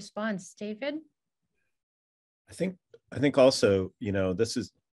wonderful response, David. I think also,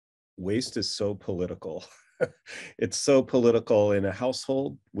 waste is so political. It's so political in a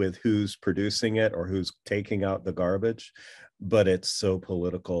household with who's producing it or who's taking out the garbage, but it's so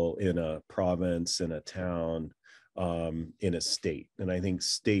political in a province, in a town, in a state. And I think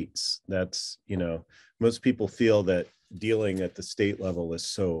states, that's, most people feel that dealing at the state level is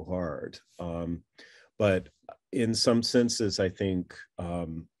so hard. But in some senses, I think,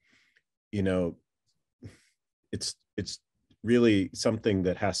 it's really something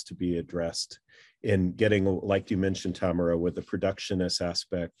that has to be addressed in getting, like you mentioned, Tammara, with the productionist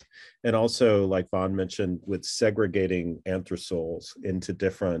aspect, and also, like Vaughn mentioned, with segregating anthrosols into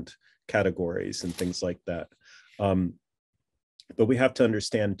different categories and things like that. But we have to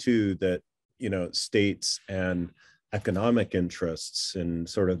understand too that, states and economic interests and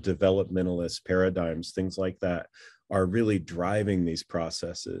sort of developmentalist paradigms, things like that, are really driving these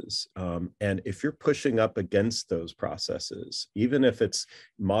processes. And if you're pushing up against those processes, even if it's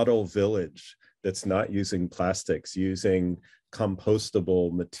model village that's not using plastics, using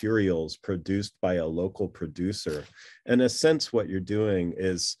compostable materials produced by a local producer, in a sense, what you're doing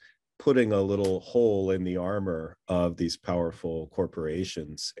is putting a little hole in the armor of these powerful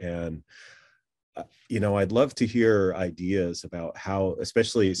corporations. And I'd love to hear ideas about how,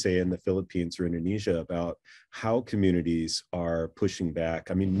 especially say in the Philippines or Indonesia, about how communities are pushing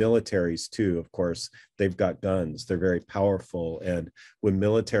back. I mean, militaries too, of course, they've got guns, they're very powerful. And when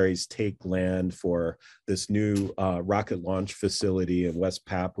militaries take land for this new rocket launch facility in West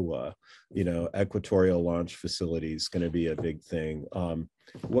Papua, equatorial launch facility is going to be a big thing.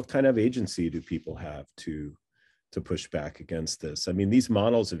 What kind of agency do people have to push back against this? I mean, these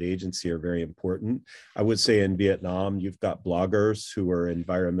models of agency are very important. I would say in Vietnam, you've got bloggers who are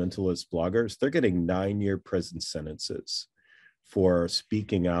environmentalist bloggers. They're getting 9-year prison sentences for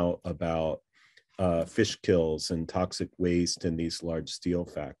speaking out about fish kills and toxic waste in these large steel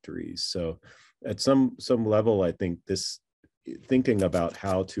factories. So at some level, I think thinking about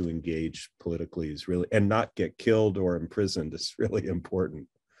how to engage politically is really, and not get killed or imprisoned, is really important.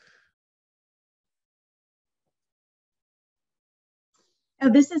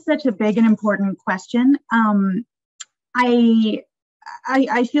 This is such a big and important question. I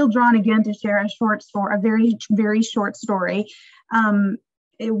feel drawn again to share a short story, a very, very short story.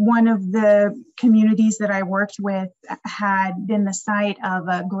 One of the communities that I worked with had been the site of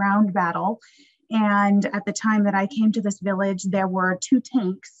a ground battle. And at the time that I came to this village, there were 2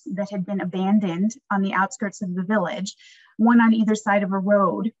 tanks that had been abandoned on the outskirts of the village, one on either side of a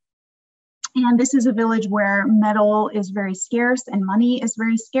road. And this is a village where metal is very scarce and money is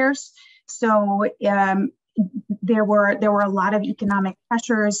very scarce. So there were a lot of economic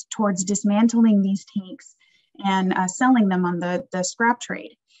pressures towards dismantling these tanks and selling them on the scrap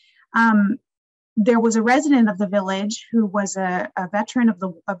trade. There was a resident of the village who was a veteran of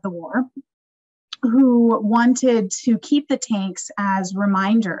the war, who wanted to keep the tanks as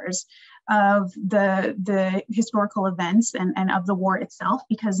reminders of the historical events and of the war itself,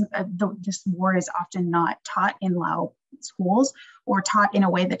 because this war is often not taught in LEAH schools or taught in a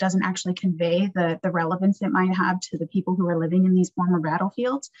way that doesn't actually convey the relevance it might have to the people who are living in these former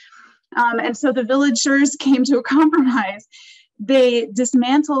battlefields. And so the villagers came to a compromise. They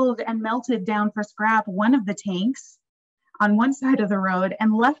dismantled and melted down for scrap one of the tanks on one side of the road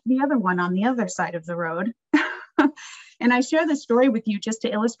and left the other one on the other side of the road. And I share this story with you just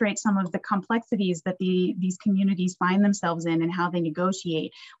to illustrate some of the complexities that these communities find themselves in and how they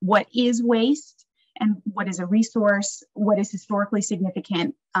negotiate what is waste and what is a resource, what is historically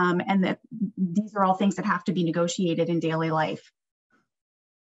significant, and that these are all things that have to be negotiated in daily life.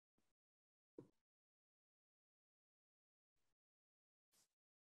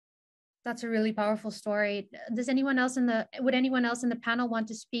 That's a really powerful story. Does would anyone else in the panel want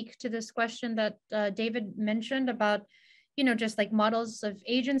to speak to this question that David mentioned about, just like models of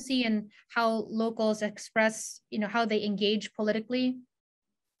agency and how locals express, how they engage politically?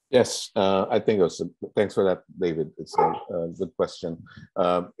 Yes, I think it was, thanks for that, David. It's a good question.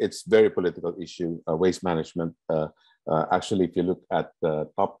 It's very political issue, waste management. Actually, if you look at the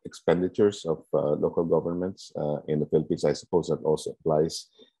top expenditures of local governments in the Philippines, I suppose that also applies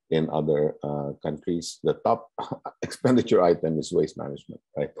in other countries. The top expenditure item is waste management,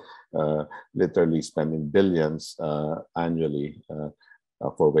 right? Literally spending billions annually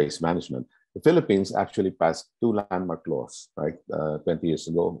for waste management. The Philippines actually passed 2 landmark laws, right? 20 years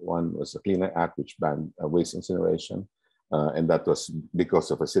ago. One was the Clean Air Act, which banned waste incineration. And that was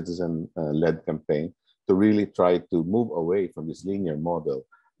because of a citizen-led campaign to really try to move away from this linear model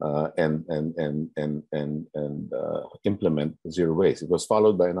and implement zero waste. It was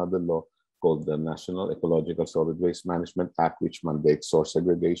followed by another law called the National Ecological Solid Waste Management Act, which mandates source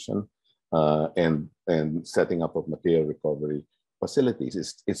segregation and setting up of material recovery facilities.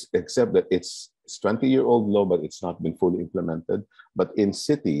 It's except that it's 20-year-old law, but it's not been fully implemented. But in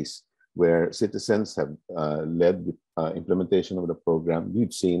cities where citizens have led the implementation of the program,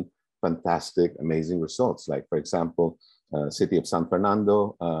 we've seen fantastic, amazing results. Like, for example, city of San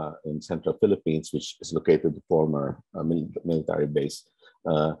Fernando in central Philippines, which is located the former military base,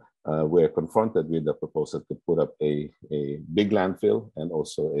 we're confronted with the proposal to put up a big landfill and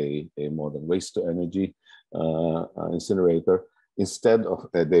also a modern waste to energy incinerator. Instead of,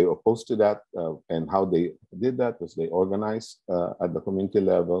 they opposed to that, and how they did that was they organized at the community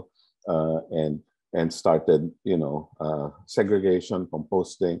level and started, segregation,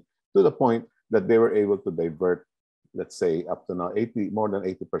 composting, to the point that they were able to divert, let's say, up to now more than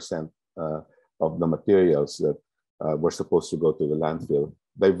 80% of the materials that were supposed to go to the landfill,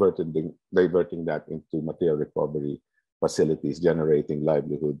 diverting that into material recovery facilities, generating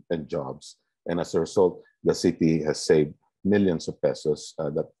livelihood and jobs. And as a result, the city has saved millions of pesos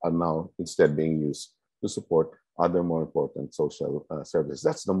that are now instead being used to support other more important social services.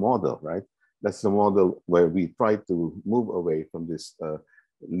 That's the model, right? That's the model where we try to move away from this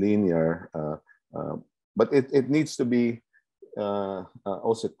linear, but it needs to be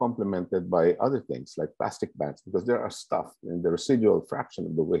also complemented by other things like plastic bags, because there are stuff in the residual fraction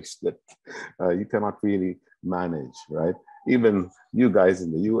of the waste that you cannot really manage, right? Even you guys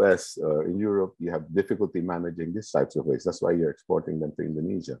in the US or in Europe, you have difficulty managing these types of waste. That's why you're exporting them to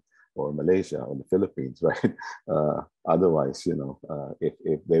Indonesia or Malaysia or the Philippines, right? Otherwise,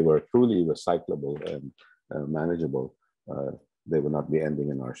 if they were truly recyclable and manageable, they would not be ending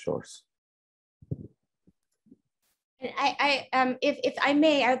in our shores. If I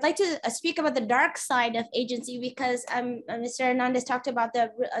may, I would like to speak about the dark side of agency, because Mr. Hernandez talked about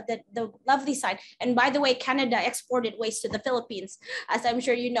the lovely side. And by the way, Canada exported waste to the Philippines, as I'm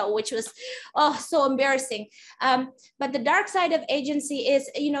sure you know, which was so embarrassing. But the dark side of agency is,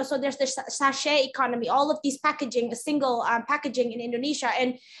 so there's the sachet economy, all of these packaging, the single packaging in Indonesia,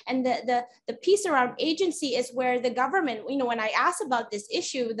 and the piece around agency is where the government, when I asked about this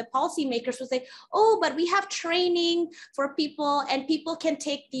issue, the policymakers would say, oh, but we have training for people, and people can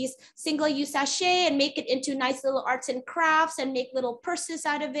take these single-use sachet and make it into nice little arts and crafts and make little purses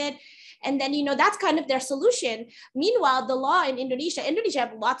out of it. And then, that's kind of their solution. Meanwhile, the law in Indonesia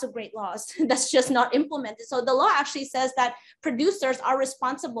have lots of great laws that's just not implemented. So the law actually says that producers are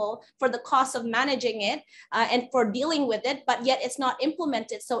responsible for the cost of managing it and for dealing with it, but yet it's not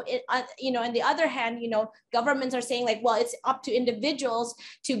implemented. So, on the other hand, governments are saying like, well, it's up to individuals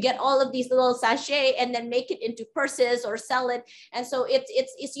to get all of these little sachet and then make it into purses or sell it. And so it's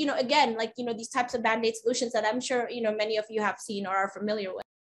again, like, these types of band-aid solutions that I'm sure, many of you have seen or are familiar with.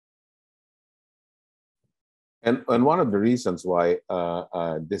 And one of the reasons why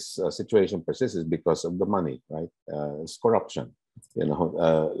this situation persists is because of the money, right? It's corruption.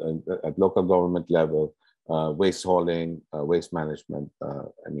 At local government level, waste hauling, waste management.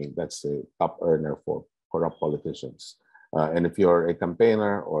 That's a top earner for corrupt politicians. And if you're a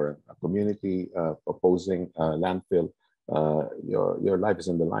campaigner or a community opposing landfill, your life is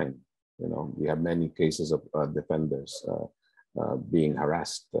on the line. We have many cases of defenders being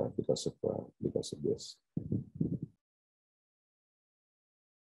harassed because of this.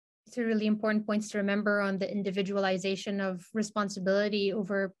 These are really important points to remember on the individualization of responsibility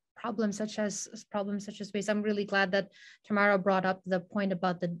over problems such as waste. I'm really glad that TAMMARA brought up the point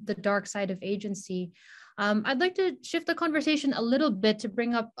about the dark side of agency. I'd like to shift the conversation a little bit to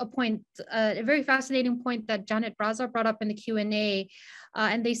bring up a point, a very fascinating point that Janet Braza brought up in the Q&A.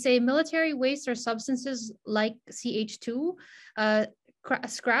 And they say military waste or substances like CH2,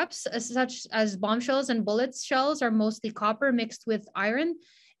 scraps such as bombshells and bullet shells are mostly copper mixed with iron,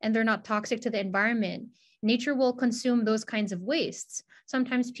 and they're not toxic to the environment. Nature will consume those kinds of wastes.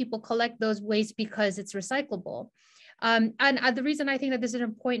 Sometimes people collect those wastes because it's recyclable. And the reason I think that this is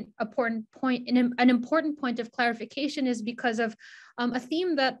an important point of clarification is because of a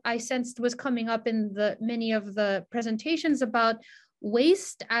theme that I sensed was coming up in many of the presentations about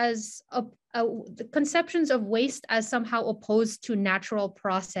waste as the conceptions of waste as somehow opposed to natural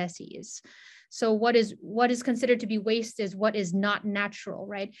processes. So what is considered to be waste is what is not natural,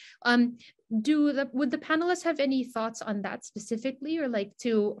 right? Would the panelists have any thoughts on that specifically, or like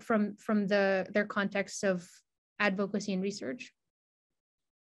from their context of advocacy and research?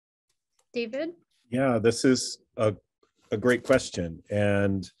 David? Yeah, this is a great question.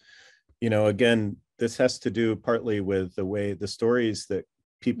 And, again, this has to do partly with the stories that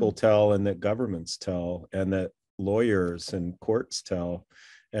people tell and that governments tell and that lawyers and courts tell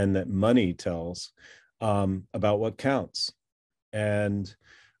and that money tells about what counts. And,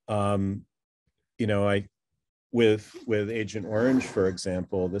 with Agent Orange, for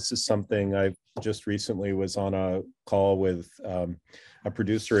example, this is something I just recently was on a call with a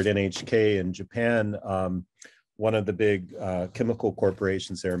producer at NHK in Japan. One of the big chemical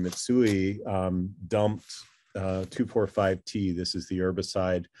corporations there, Mitsui, dumped 2,4,5-T. This is the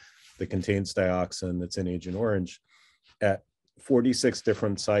herbicide that contains dioxin that's in Agent Orange at 46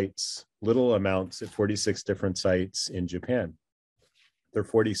 different sites, little amounts at 46 different sites in Japan. There are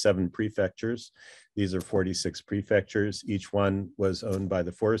 47 prefectures. These are 46 prefectures. Each one was owned by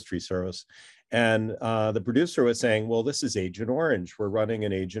the Forestry Service. And the producer was saying, well, this is Agent Orange. We're running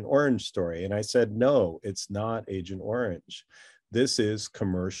an Agent Orange story. And I said, no, it's not Agent Orange. This is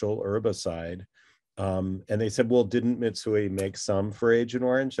commercial herbicide. And they said, well, didn't Mitsui make some for Agent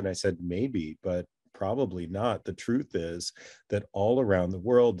Orange? And I said, maybe, but probably not. The truth is that all around the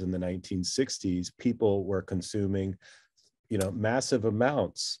world in the 1960s, people were consuming massive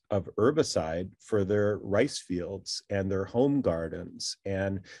amounts of herbicide for their rice fields and their home gardens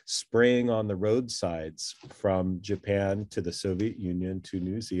and spraying on the roadsides from Japan to the Soviet Union to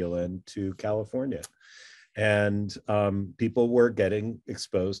New Zealand to California. And people were getting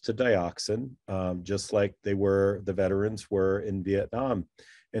exposed to dioxin, just like the veterans were in Vietnam.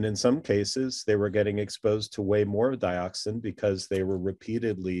 And in some cases, they were getting exposed to way more dioxin because they were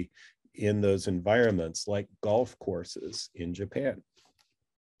repeatedly in those environments, like golf courses in Japan.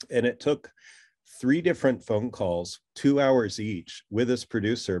 And it took 3 different phone calls, 2 hours each, with his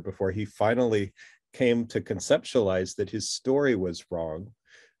producer before he finally came to conceptualize that his story was wrong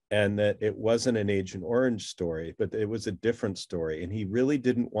and that it wasn't an Agent Orange story, but it was a different story. And he really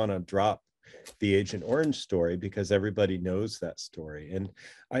didn't want to drop the Agent Orange story because everybody knows that story. And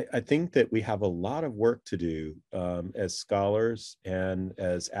I think that we have a lot of work to do as scholars and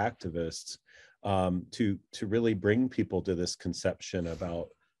as activists to really bring people to this conception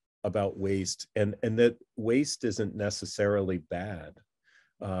about waste, and that waste isn't necessarily bad.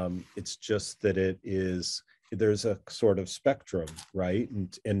 It's just that there's a sort of spectrum, right?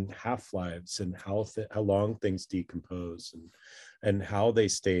 And half-lives and how long things decompose and how they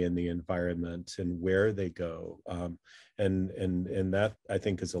stay in the environment and where they go. And that I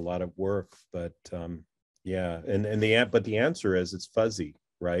think is a lot of work, but yeah. But the answer is it's fuzzy,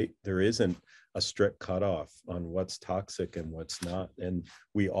 right? There isn't a strict cutoff on what's toxic and what's not. And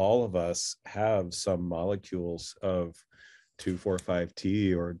all of us have some molecules of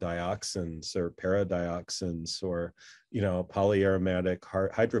 2,4,5-T or dioxins or paradioxins or polyaromatic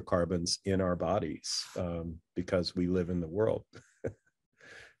hydrocarbons in our bodies because we live in the world.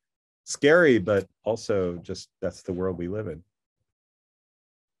 Scary, but also just that's the world we live in.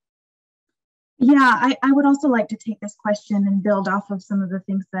 Yeah, I would also like to take this question and build off of some of the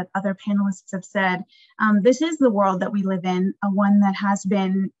things that other panelists have said. This is the world that we live in, one that has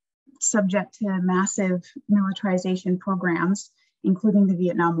been subject to massive militarization programs, including the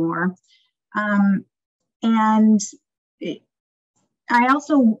Vietnam War.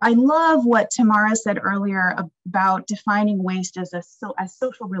 I love what TAMMARA said earlier about defining waste as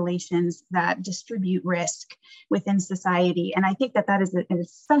social relations that distribute risk within society. And I think that is an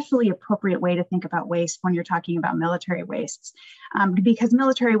especially appropriate way to think about waste when you're talking about military wastes, because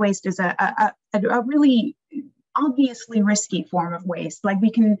military waste is a really obviously risky form of waste. Like we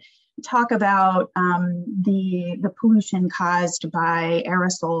can talk about the pollution caused by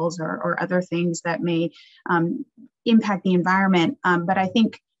aerosols or other things that may impact the environment. But I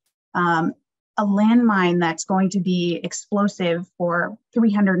think a landmine that's going to be explosive for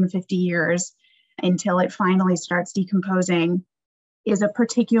 350 years until it finally starts decomposing is a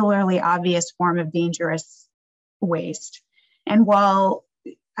particularly obvious form of dangerous waste. And while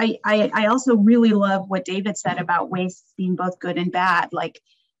I also really love what David said about waste being both good and bad, like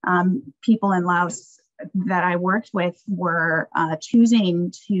people in Laos that I worked with were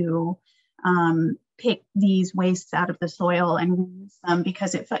choosing to pick these wastes out of the soil and reuse them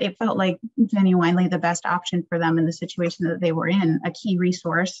because it felt like genuinely the best option for them in the situation that they were in, a key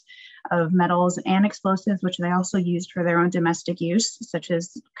resource of metals and explosives, which they also used for their own domestic use, such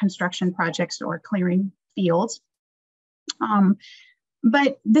as construction projects or clearing fields.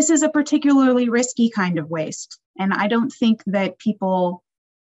 But this is a particularly risky kind of waste. And I don't think that people,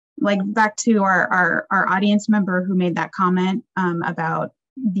 like back to our audience member who made that comment about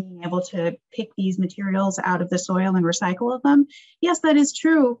being able to pick these materials out of the soil and recycle them. Yes, that is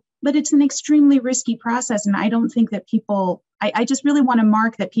true, but it's an extremely risky process. And I don't think that people, I just really want to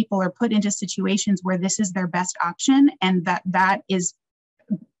mark that people are put into situations where this is their best option and that is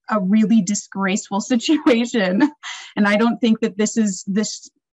a really disgraceful situation. And I don't think that this is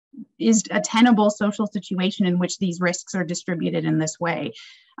a tenable social situation in which these risks are distributed in this way.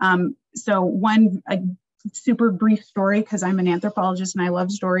 So a super brief story, because I'm an anthropologist and I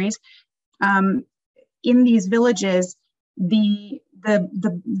love stories. In these villages, the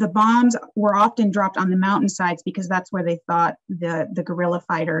bombs were often dropped on the mountainsides because that's where they thought the guerrilla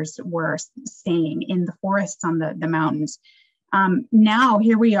fighters were staying, in the forests on the mountains. Now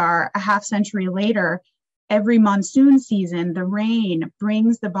here we are, a half century later. Every monsoon season, the rain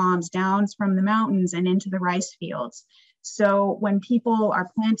brings the bombs down from the mountains and into the rice fields. So when people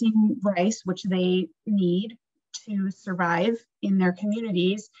are planting rice, which they need to survive in their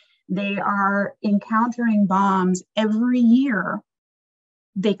communities, they are encountering bombs every year.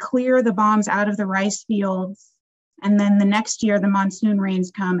 They clear the bombs out of the rice fields, and then the next year the monsoon rains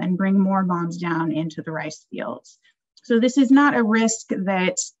come and bring more bombs down into the rice fields. So this is not a risk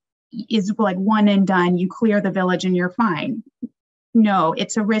that is like one and done, you clear the village and you're fine. No,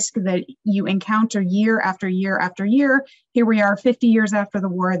 it's a risk that you encounter year after year after year. Here we are 50 years after the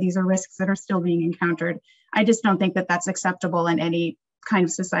war. These are risks that are still being encountered. I just don't think that that's acceptable in any kind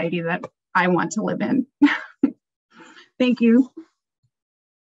of society that I want to live in. Thank you.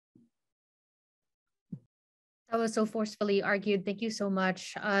 That was so forcefully argued. Thank you so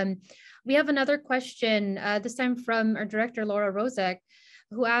much. We have another question, this time from our director, Laura Rozek,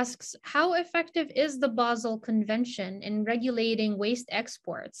 who asks, how effective is the Basel Convention in regulating waste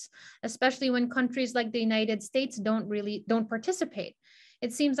exports, especially when countries like the United States don't participate?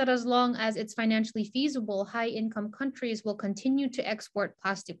 It seems that as long as it's financially feasible, high-income countries will continue to export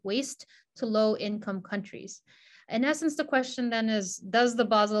plastic waste to low-income countries. In essence, the question then is, does the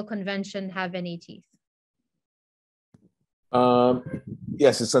Basel Convention have any teeth?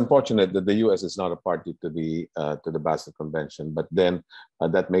 Yes, it's unfortunate that the U.S. is not a party to the Basel Convention, but then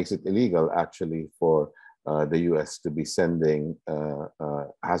that makes it illegal actually for the U.S. to be sending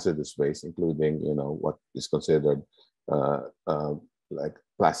hazardous waste, including what is considered like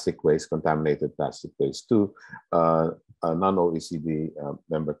plastic waste, contaminated plastic waste, to non-OECD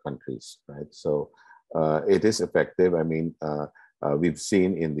member countries, right? So it is effective. I mean. We've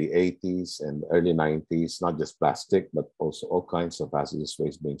seen in the 80s and early 90s, not just plastic, but also all kinds of hazardous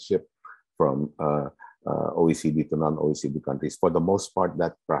waste being shipped from OECD to non-OECD countries. For the most part,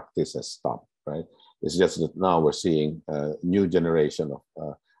 that practice has stopped, right? It's just that now we're seeing a new generation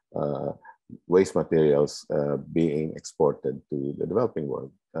of waste materials being exported to the developing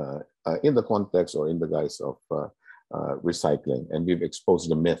world in the context or in the guise of recycling, and we've exposed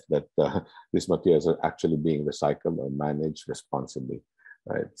the myth that these materials are actually being recycled or managed responsibly,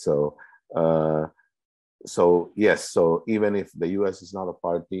 right? So, yes, so even if the U.S. is not a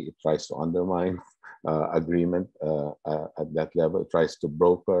party, it tries to undermine agreement at that level. It tries to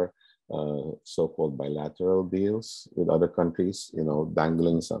broker so-called bilateral deals with other countries,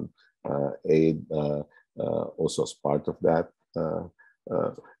 dangling some aid also as part of that,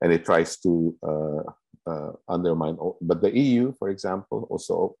 and it tries to undermine, but the EU, for example,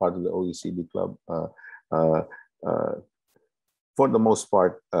 also part of the OECD club, for the most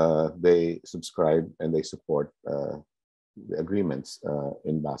part, they subscribe and they support the agreements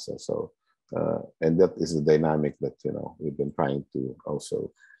in Basel. So, and that is the dynamic that we've been trying to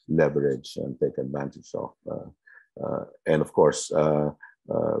also leverage and take advantage of. And of course, the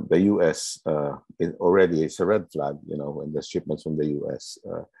U.S. already is a red flag. When the shipments from the U.S.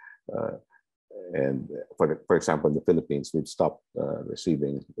 And for example, in the Philippines, we've stopped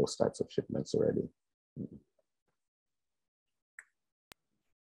receiving those types of shipments already.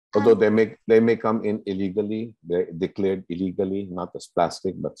 Although they may come in illegally, they're declared illegally, not as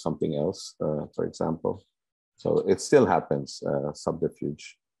plastic, but something else, for example. So it still happens,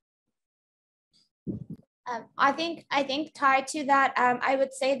 subterfuge. I think tied to that, I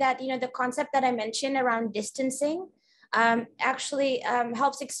would say that, the concept that I mentioned around distancing actually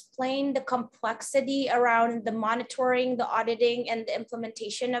helps explain the complexity around the monitoring, the auditing, and the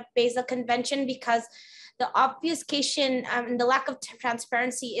implementation of Basel Convention, because the obfuscation and the lack of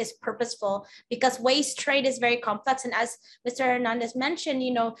transparency is purposeful, because waste trade is very complex. And as Mr. Hernandez mentioned,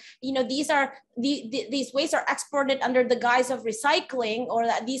 these wastes are exported under the guise of recycling, or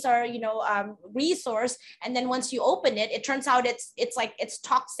that these are, resource. And then once you open it, it turns out it's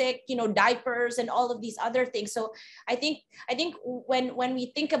toxic, diapers and all of these other things. So I think when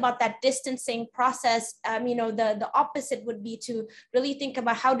we think about that distancing process, the opposite would be to really think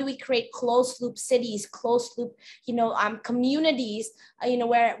about how do we create closed loop cities, closed loop, communities,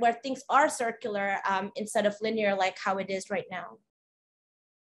 where things are circular instead of linear, like how it is right now.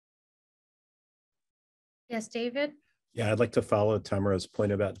 Yes, David? Yeah, I'd like to follow TAMMARA's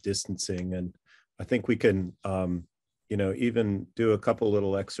point about distancing. And I think we can, even do a couple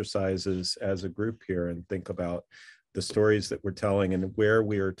little exercises as a group here and think about the stories that we're telling and where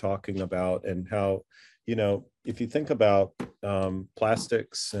we are talking about, and how, if you think about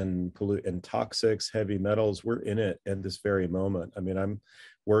plastics and toxics, heavy metals, we're in it at this very moment. I mean, I'm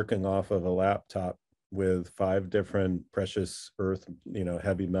working off of a laptop with 5 different precious earth,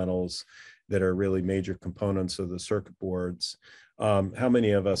 heavy metals that are really major components of the circuit boards. How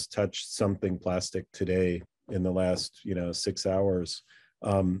many of us touched something plastic today in the last, 6 hours?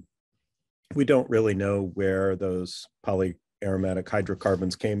 We don't really know where those polyaromatic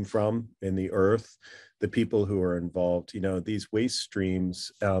hydrocarbons came from in the earth. The people who are involved, these waste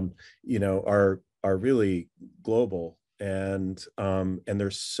streams, are really global, and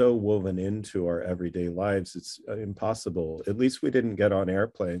they're so woven into our everyday lives. It's impossible. At least we didn't get on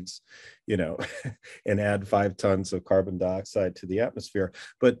airplanes, and add 5 tons of carbon dioxide to the atmosphere.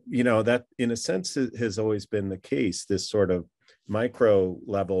 But that, in a sense, has always been the case. This sort of micro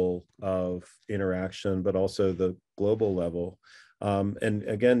level of interaction, but also the global level. And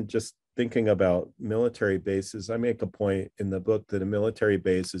again, just thinking about military bases, I make a point in the book that a military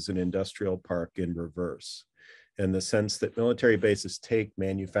base is an industrial park in reverse, in the sense that military bases take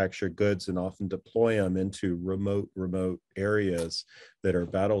manufactured goods and often deploy them into remote areas that are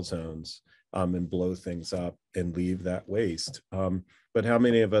battle zones, and blow things up and leave that waste. But how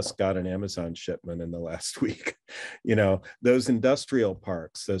many of us got an Amazon shipment in the last week? Those industrial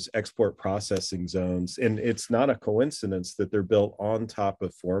parks, those export processing zones, and it's not a coincidence that they're built on top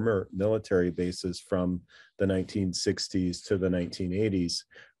of former military bases from the 1960s to the 1980s,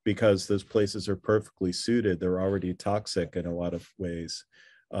 because those places are perfectly suited. They're already toxic in a lot of ways.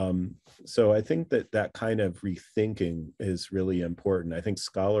 So I think that kind of rethinking is really important. I think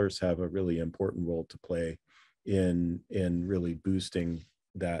scholars have a really important role to play in really boosting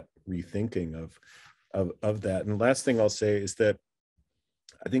that rethinking of that. And the last thing I'll say is that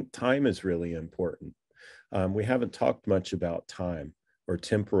I think time is really important. We haven't talked much about time or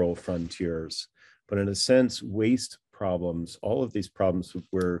temporal frontiers, but in a sense, waste problems, all of these problems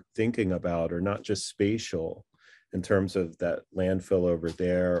we're thinking about are not just spatial in terms of that landfill over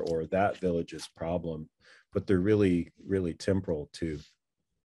there or that village's problem, but they're really, really temporal too.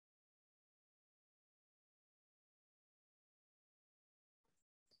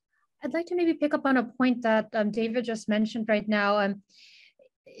 I'd like to maybe pick up on a point that David just mentioned right now.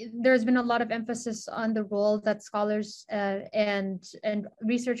 There's been a lot of emphasis on the role that scholars and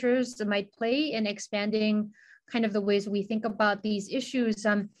researchers might play in expanding kind of the ways we think about these issues.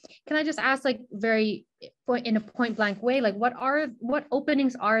 Can I just ask, like, in a point blank way, like what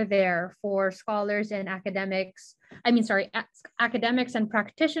openings are there for scholars and academics? Academics and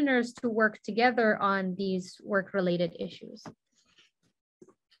practitioners to work together on these work-related issues?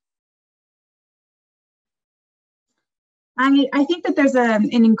 I think that there's an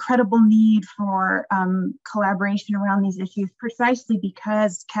incredible need for collaboration around these issues, precisely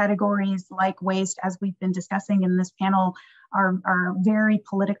because categories like waste, as we've been discussing in this panel, are very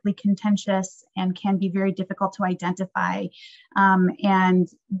politically contentious and can be very difficult to identify.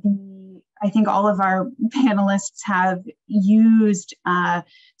 I think all of our panelists have used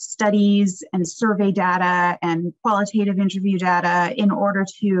studies and survey data and qualitative interview data in order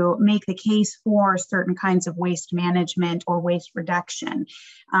to make the case for certain kinds of waste management or waste reduction.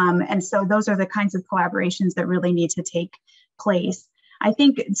 And so those are the kinds of collaborations that really need to take place. I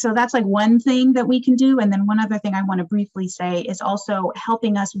think, so that's like one thing that we can do. And then one other thing I want to briefly say is also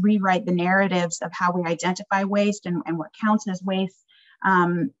helping us rewrite the narratives of how we identify waste and what counts as waste.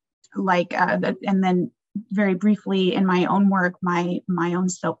 And then very briefly in my own work, my own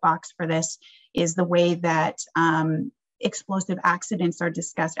soapbox for this is the way that explosive accidents are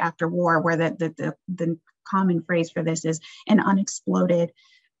discussed after war, where the common phrase for this is an unexploded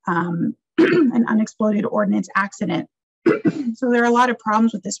ordnance accident. So there are a lot of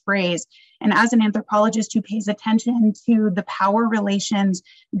problems with this phrase. And as an anthropologist who pays attention to the power relations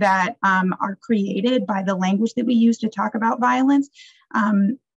that are created by the language that we use to talk about violence,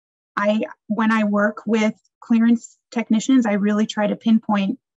 when I work with clearance technicians, I really try to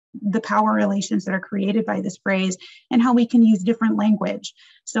pinpoint the power relations that are created by this phrase and how we can use different language.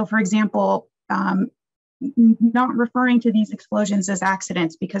 So for example, not referring to these explosions as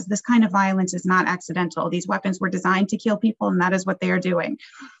accidents, because this kind of violence is not accidental. These weapons were designed to kill people, and that is what they are doing.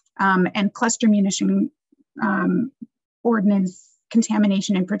 And cluster munition ordnance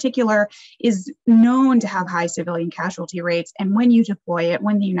contamination in particular is known to have high civilian casualty rates. And when you deploy it,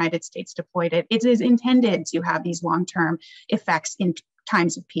 when the United States deployed it, it is intended to have these long-term effects in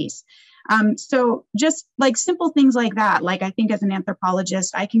times of peace. So just like simple things like that, like I think as an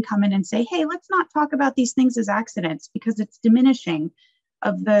anthropologist, I can come in and say, hey, let's not talk about these things as accidents, because it's diminishing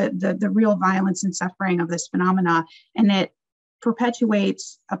of the real violence and suffering of this phenomena. And it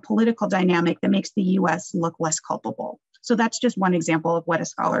perpetuates a political dynamic that makes the US look less culpable. So that's just one example of what a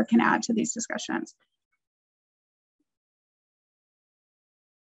scholar can add to these discussions.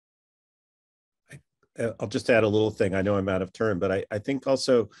 I'll just add a little thing. I know I'm out of turn, but I think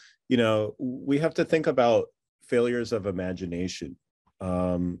also, you know, we have to think about failures of imagination.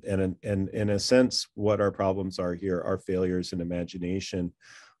 And in a sense, what our problems are here are failures in imagination.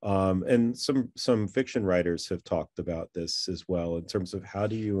 And some fiction writers have talked about this as well, in terms of how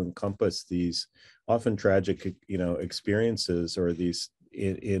do you encompass these often tragic, you know, experiences, or these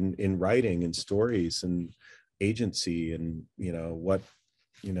in writing and stories and agency, and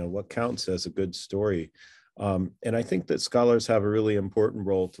what counts as a good story. And I think that scholars have a really important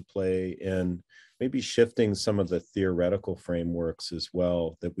role to play in maybe shifting some of the theoretical frameworks as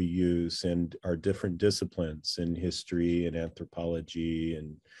well that we use in our different disciplines in history and anthropology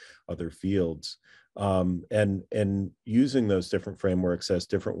and other fields, and using those different frameworks as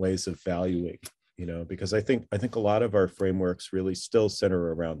different ways of valuing, you know, because I think a lot of our frameworks really still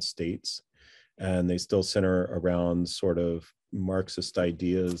center around states, and they still center around sort of Marxist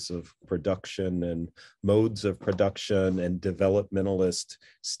ideas of production and modes of production and developmentalist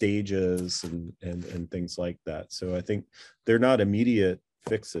stages and things like that. So I think they're not immediate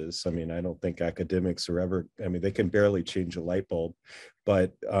fixes. I mean, I don't think academics are ever, I mean, they can barely change a light bulb,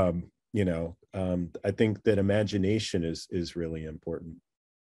 but I think that imagination is really important.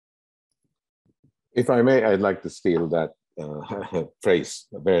 If I may, I'd like to steal that phrase,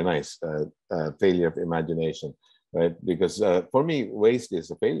 very nice, failure of imagination. Right, because for me, waste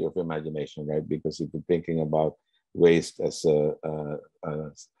is a failure of imagination, right? Because if you're thinking about waste as a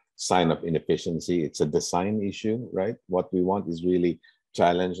sign of inefficiency, it's a design issue, right? What we want is really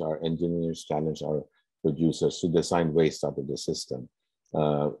challenge our engineers, challenge our producers to design waste out of the system.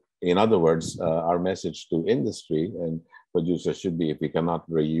 In other words, our message to industry and producers should be, if we cannot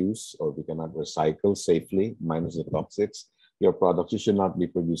reuse or we cannot recycle safely, minus the toxics, your products, you should not be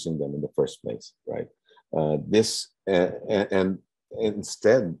producing them in the first place, right? And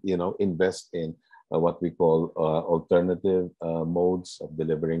instead, invest in what we call alternative modes of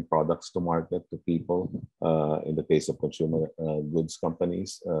delivering products to market, to people. In the case of consumer goods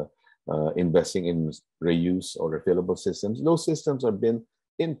companies, investing in reuse or refillable systems. Those systems have been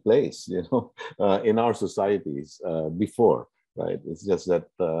in place, in our societies before, right? It's just that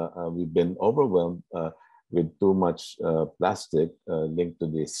we've been overwhelmed with too much plastic linked to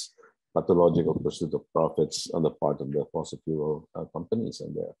this pathological pursuit of profits on the part of the fossil fuel companies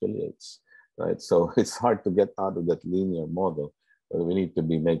and their affiliates, right? So it's hard to get out of that linear model. We need to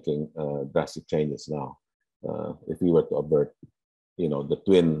be making drastic changes now if we were to avert, the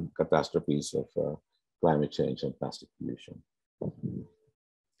twin catastrophes of climate change and plastic pollution.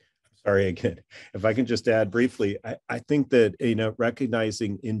 Sorry again, if I can just add briefly, I think that,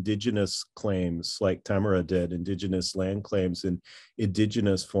 recognizing indigenous claims like TAMMARA did, indigenous land claims and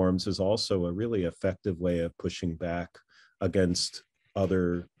indigenous forms, is also a really effective way of pushing back against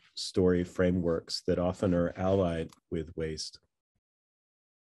other story frameworks that often are allied with waste.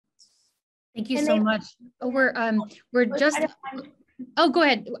 Thank you so much. We're just, Oh, go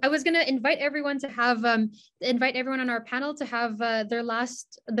ahead. I was going to invite everyone to have invite everyone on our panel to have their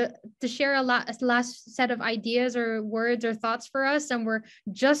to share a last set of ideas or words or thoughts for us, and we're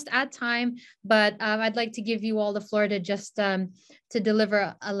just at time. But I'd like to give you all the floor to just to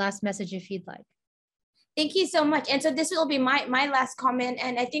deliver a last message if you'd like. Thank you so much. And so this will be my last comment.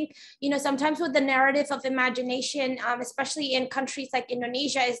 And I think, sometimes with the narrative of imagination, especially in countries like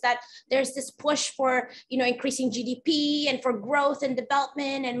Indonesia, is that there's this push for, increasing GDP and for growth and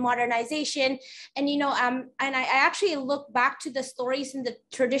development and modernization. And, and I actually look back to the stories and the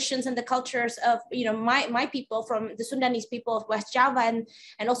traditions and the cultures of, my people, from the Sundanese people of West Java,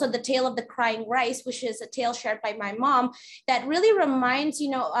 and also the tale of the crying rice, which is a tale shared by my mom, that really reminds,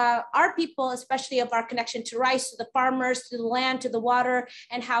 our people, especially of our connection to rice, to the farmers, to the land, to the water,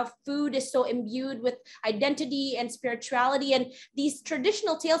 and how food is so imbued with identity and spirituality. And these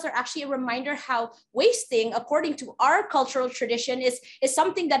traditional tales are actually a reminder how wasting, according to our cultural tradition, is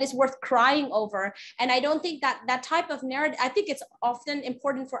something that is worth crying over. And I don't think that type of narrative, I think it's often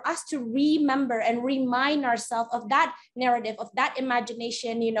important for us to remember and remind ourselves of that narrative, of that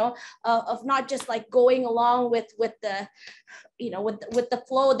imagination, of not just like going along with the with the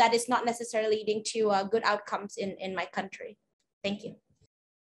flow that is not necessarily leading to good outcomes in my country. Thank you.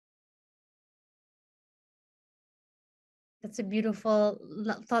 That's a beautiful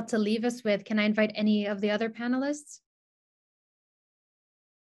thought to leave us with. Can I invite any of the other panelists?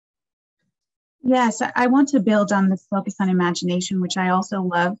 Yes, I want to build on this focus on imagination, which I also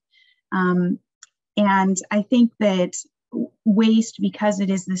love. And I think that waste, because it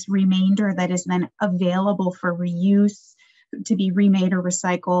is this remainder that is then available for reuse, to be remade or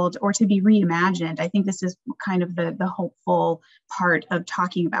recycled or to be reimagined. I think this is kind of the hopeful part of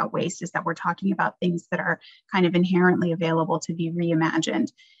talking about waste, is that we're talking about things that are kind of inherently available to be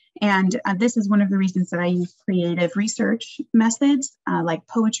reimagined. And this is one of the reasons that I use creative research methods like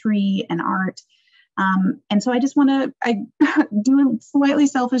poetry and art. And so I just want to do a slightly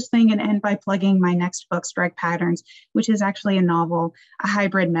selfish thing and end by plugging my next book, Strike Patterns, which is actually a novel, a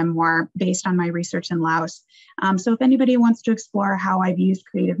hybrid memoir based on my research in Laos. So if anybody wants to explore how I've used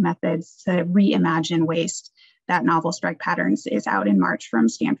creative methods to reimagine waste, that novel, Strike Patterns, is out in March from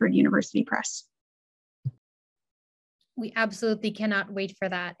Stanford University Press. We absolutely cannot wait for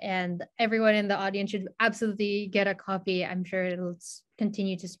that. And everyone in the audience should absolutely get a copy. I'm sure it'll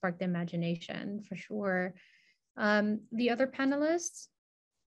continue to spark the imagination for sure. The other panelists?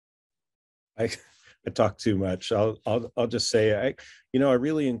 I talk too much. I'll just say, I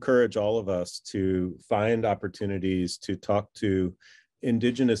really encourage all of us to find opportunities to talk to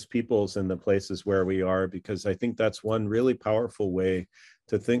Indigenous peoples in the places where we are, because I think that's one really powerful way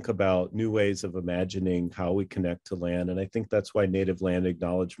to think about new ways of imagining how we connect to land. And I think that's why native land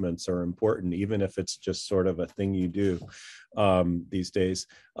acknowledgements are important, even if it's just sort of a thing you do these days.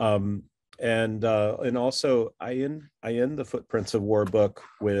 And also I end the Footprints of War book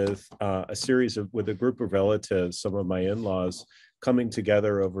with with a group of relatives, some of my in-laws, coming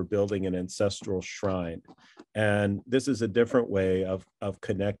together over building an ancestral shrine. And this is a different way of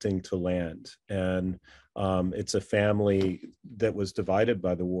connecting to land. And it's a family that was divided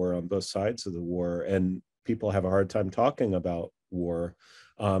by the war on both sides of the war, and people have a hard time talking about war,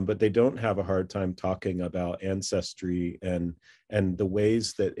 but they don't have a hard time talking about ancestry and the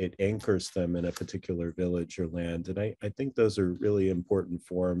ways that it anchors them in a particular village or land. And I think those are really important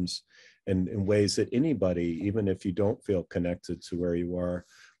forms and ways that anybody, even if you don't feel connected to where you are,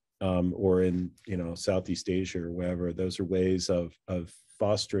 or in Southeast Asia or wherever, those are ways of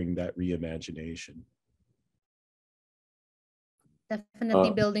fostering that reimagination.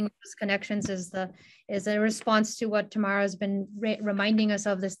 Definitely building those connections is a response to what TAMMARA has been reminding us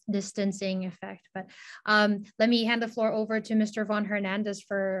of, this distancing effect. But let me hand the floor over to Mr. Von Hernandez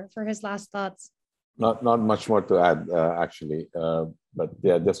for his last thoughts. Not much more to add, actually, but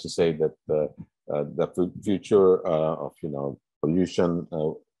yeah, just to say that the future of pollution,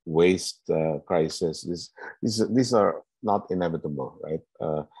 waste crisis, these are not inevitable, right?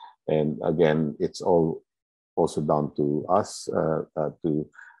 And again, it's all also down to us to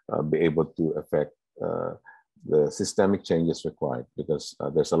be able to affect the systemic changes required, because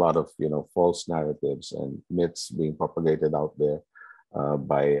there's a lot of false narratives and myths being propagated out there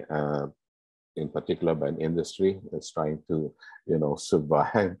by in particular by an industry that's trying to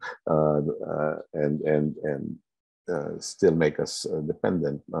survive and still make us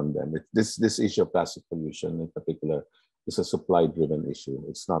dependent on them. This issue of plastic pollution in particular is a supply-driven issue.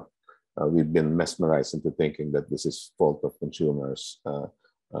 It's not. We've been mesmerized into thinking that this is fault of consumers,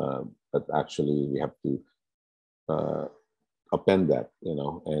 but actually we have to upend that,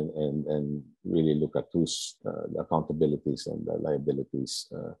 and really look at who's the accountabilities and the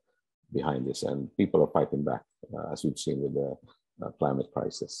liabilities behind this. And people are fighting back, as we've seen with the climate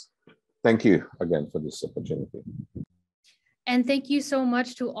crisis. Thank you again for this opportunity. And thank you so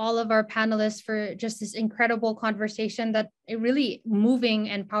much to all of our panelists for just this incredible conversation, that a really moving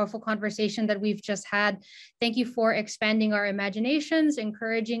and powerful conversation that we've just had. Thank you for expanding our imaginations,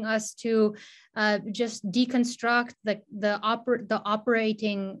 encouraging us to just deconstruct the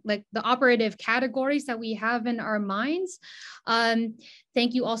operative categories that we have in our minds.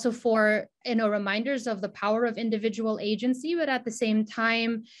 Thank you also for reminders of the power of individual agency, but at the same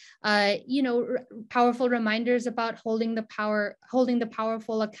time, powerful reminders about holding the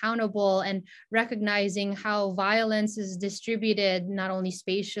powerful accountable, and recognizing how violence is distributed not only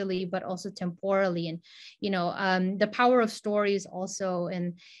spatially but also temporally, and the power of stories also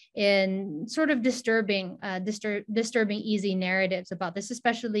in sort of disturbing easy narratives about this,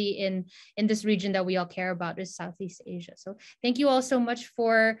 especially in this region that we all care about, is Southeast Asia. So thank you all so much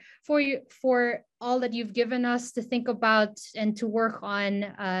for all that you've given us to think about and to work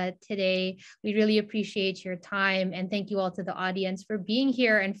on today. We really appreciate your time, and thank you all to the audience for being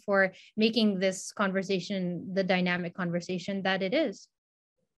here and for making this conversation the dynamic conversation that it is.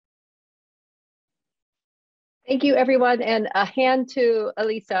 Thank you, everyone, and a hand to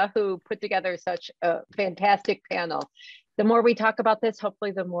Elisa, who put together such a fantastic panel. The more we talk about this,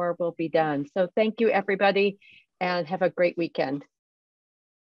 hopefully the more will be done. So thank you, everybody, and have a great weekend.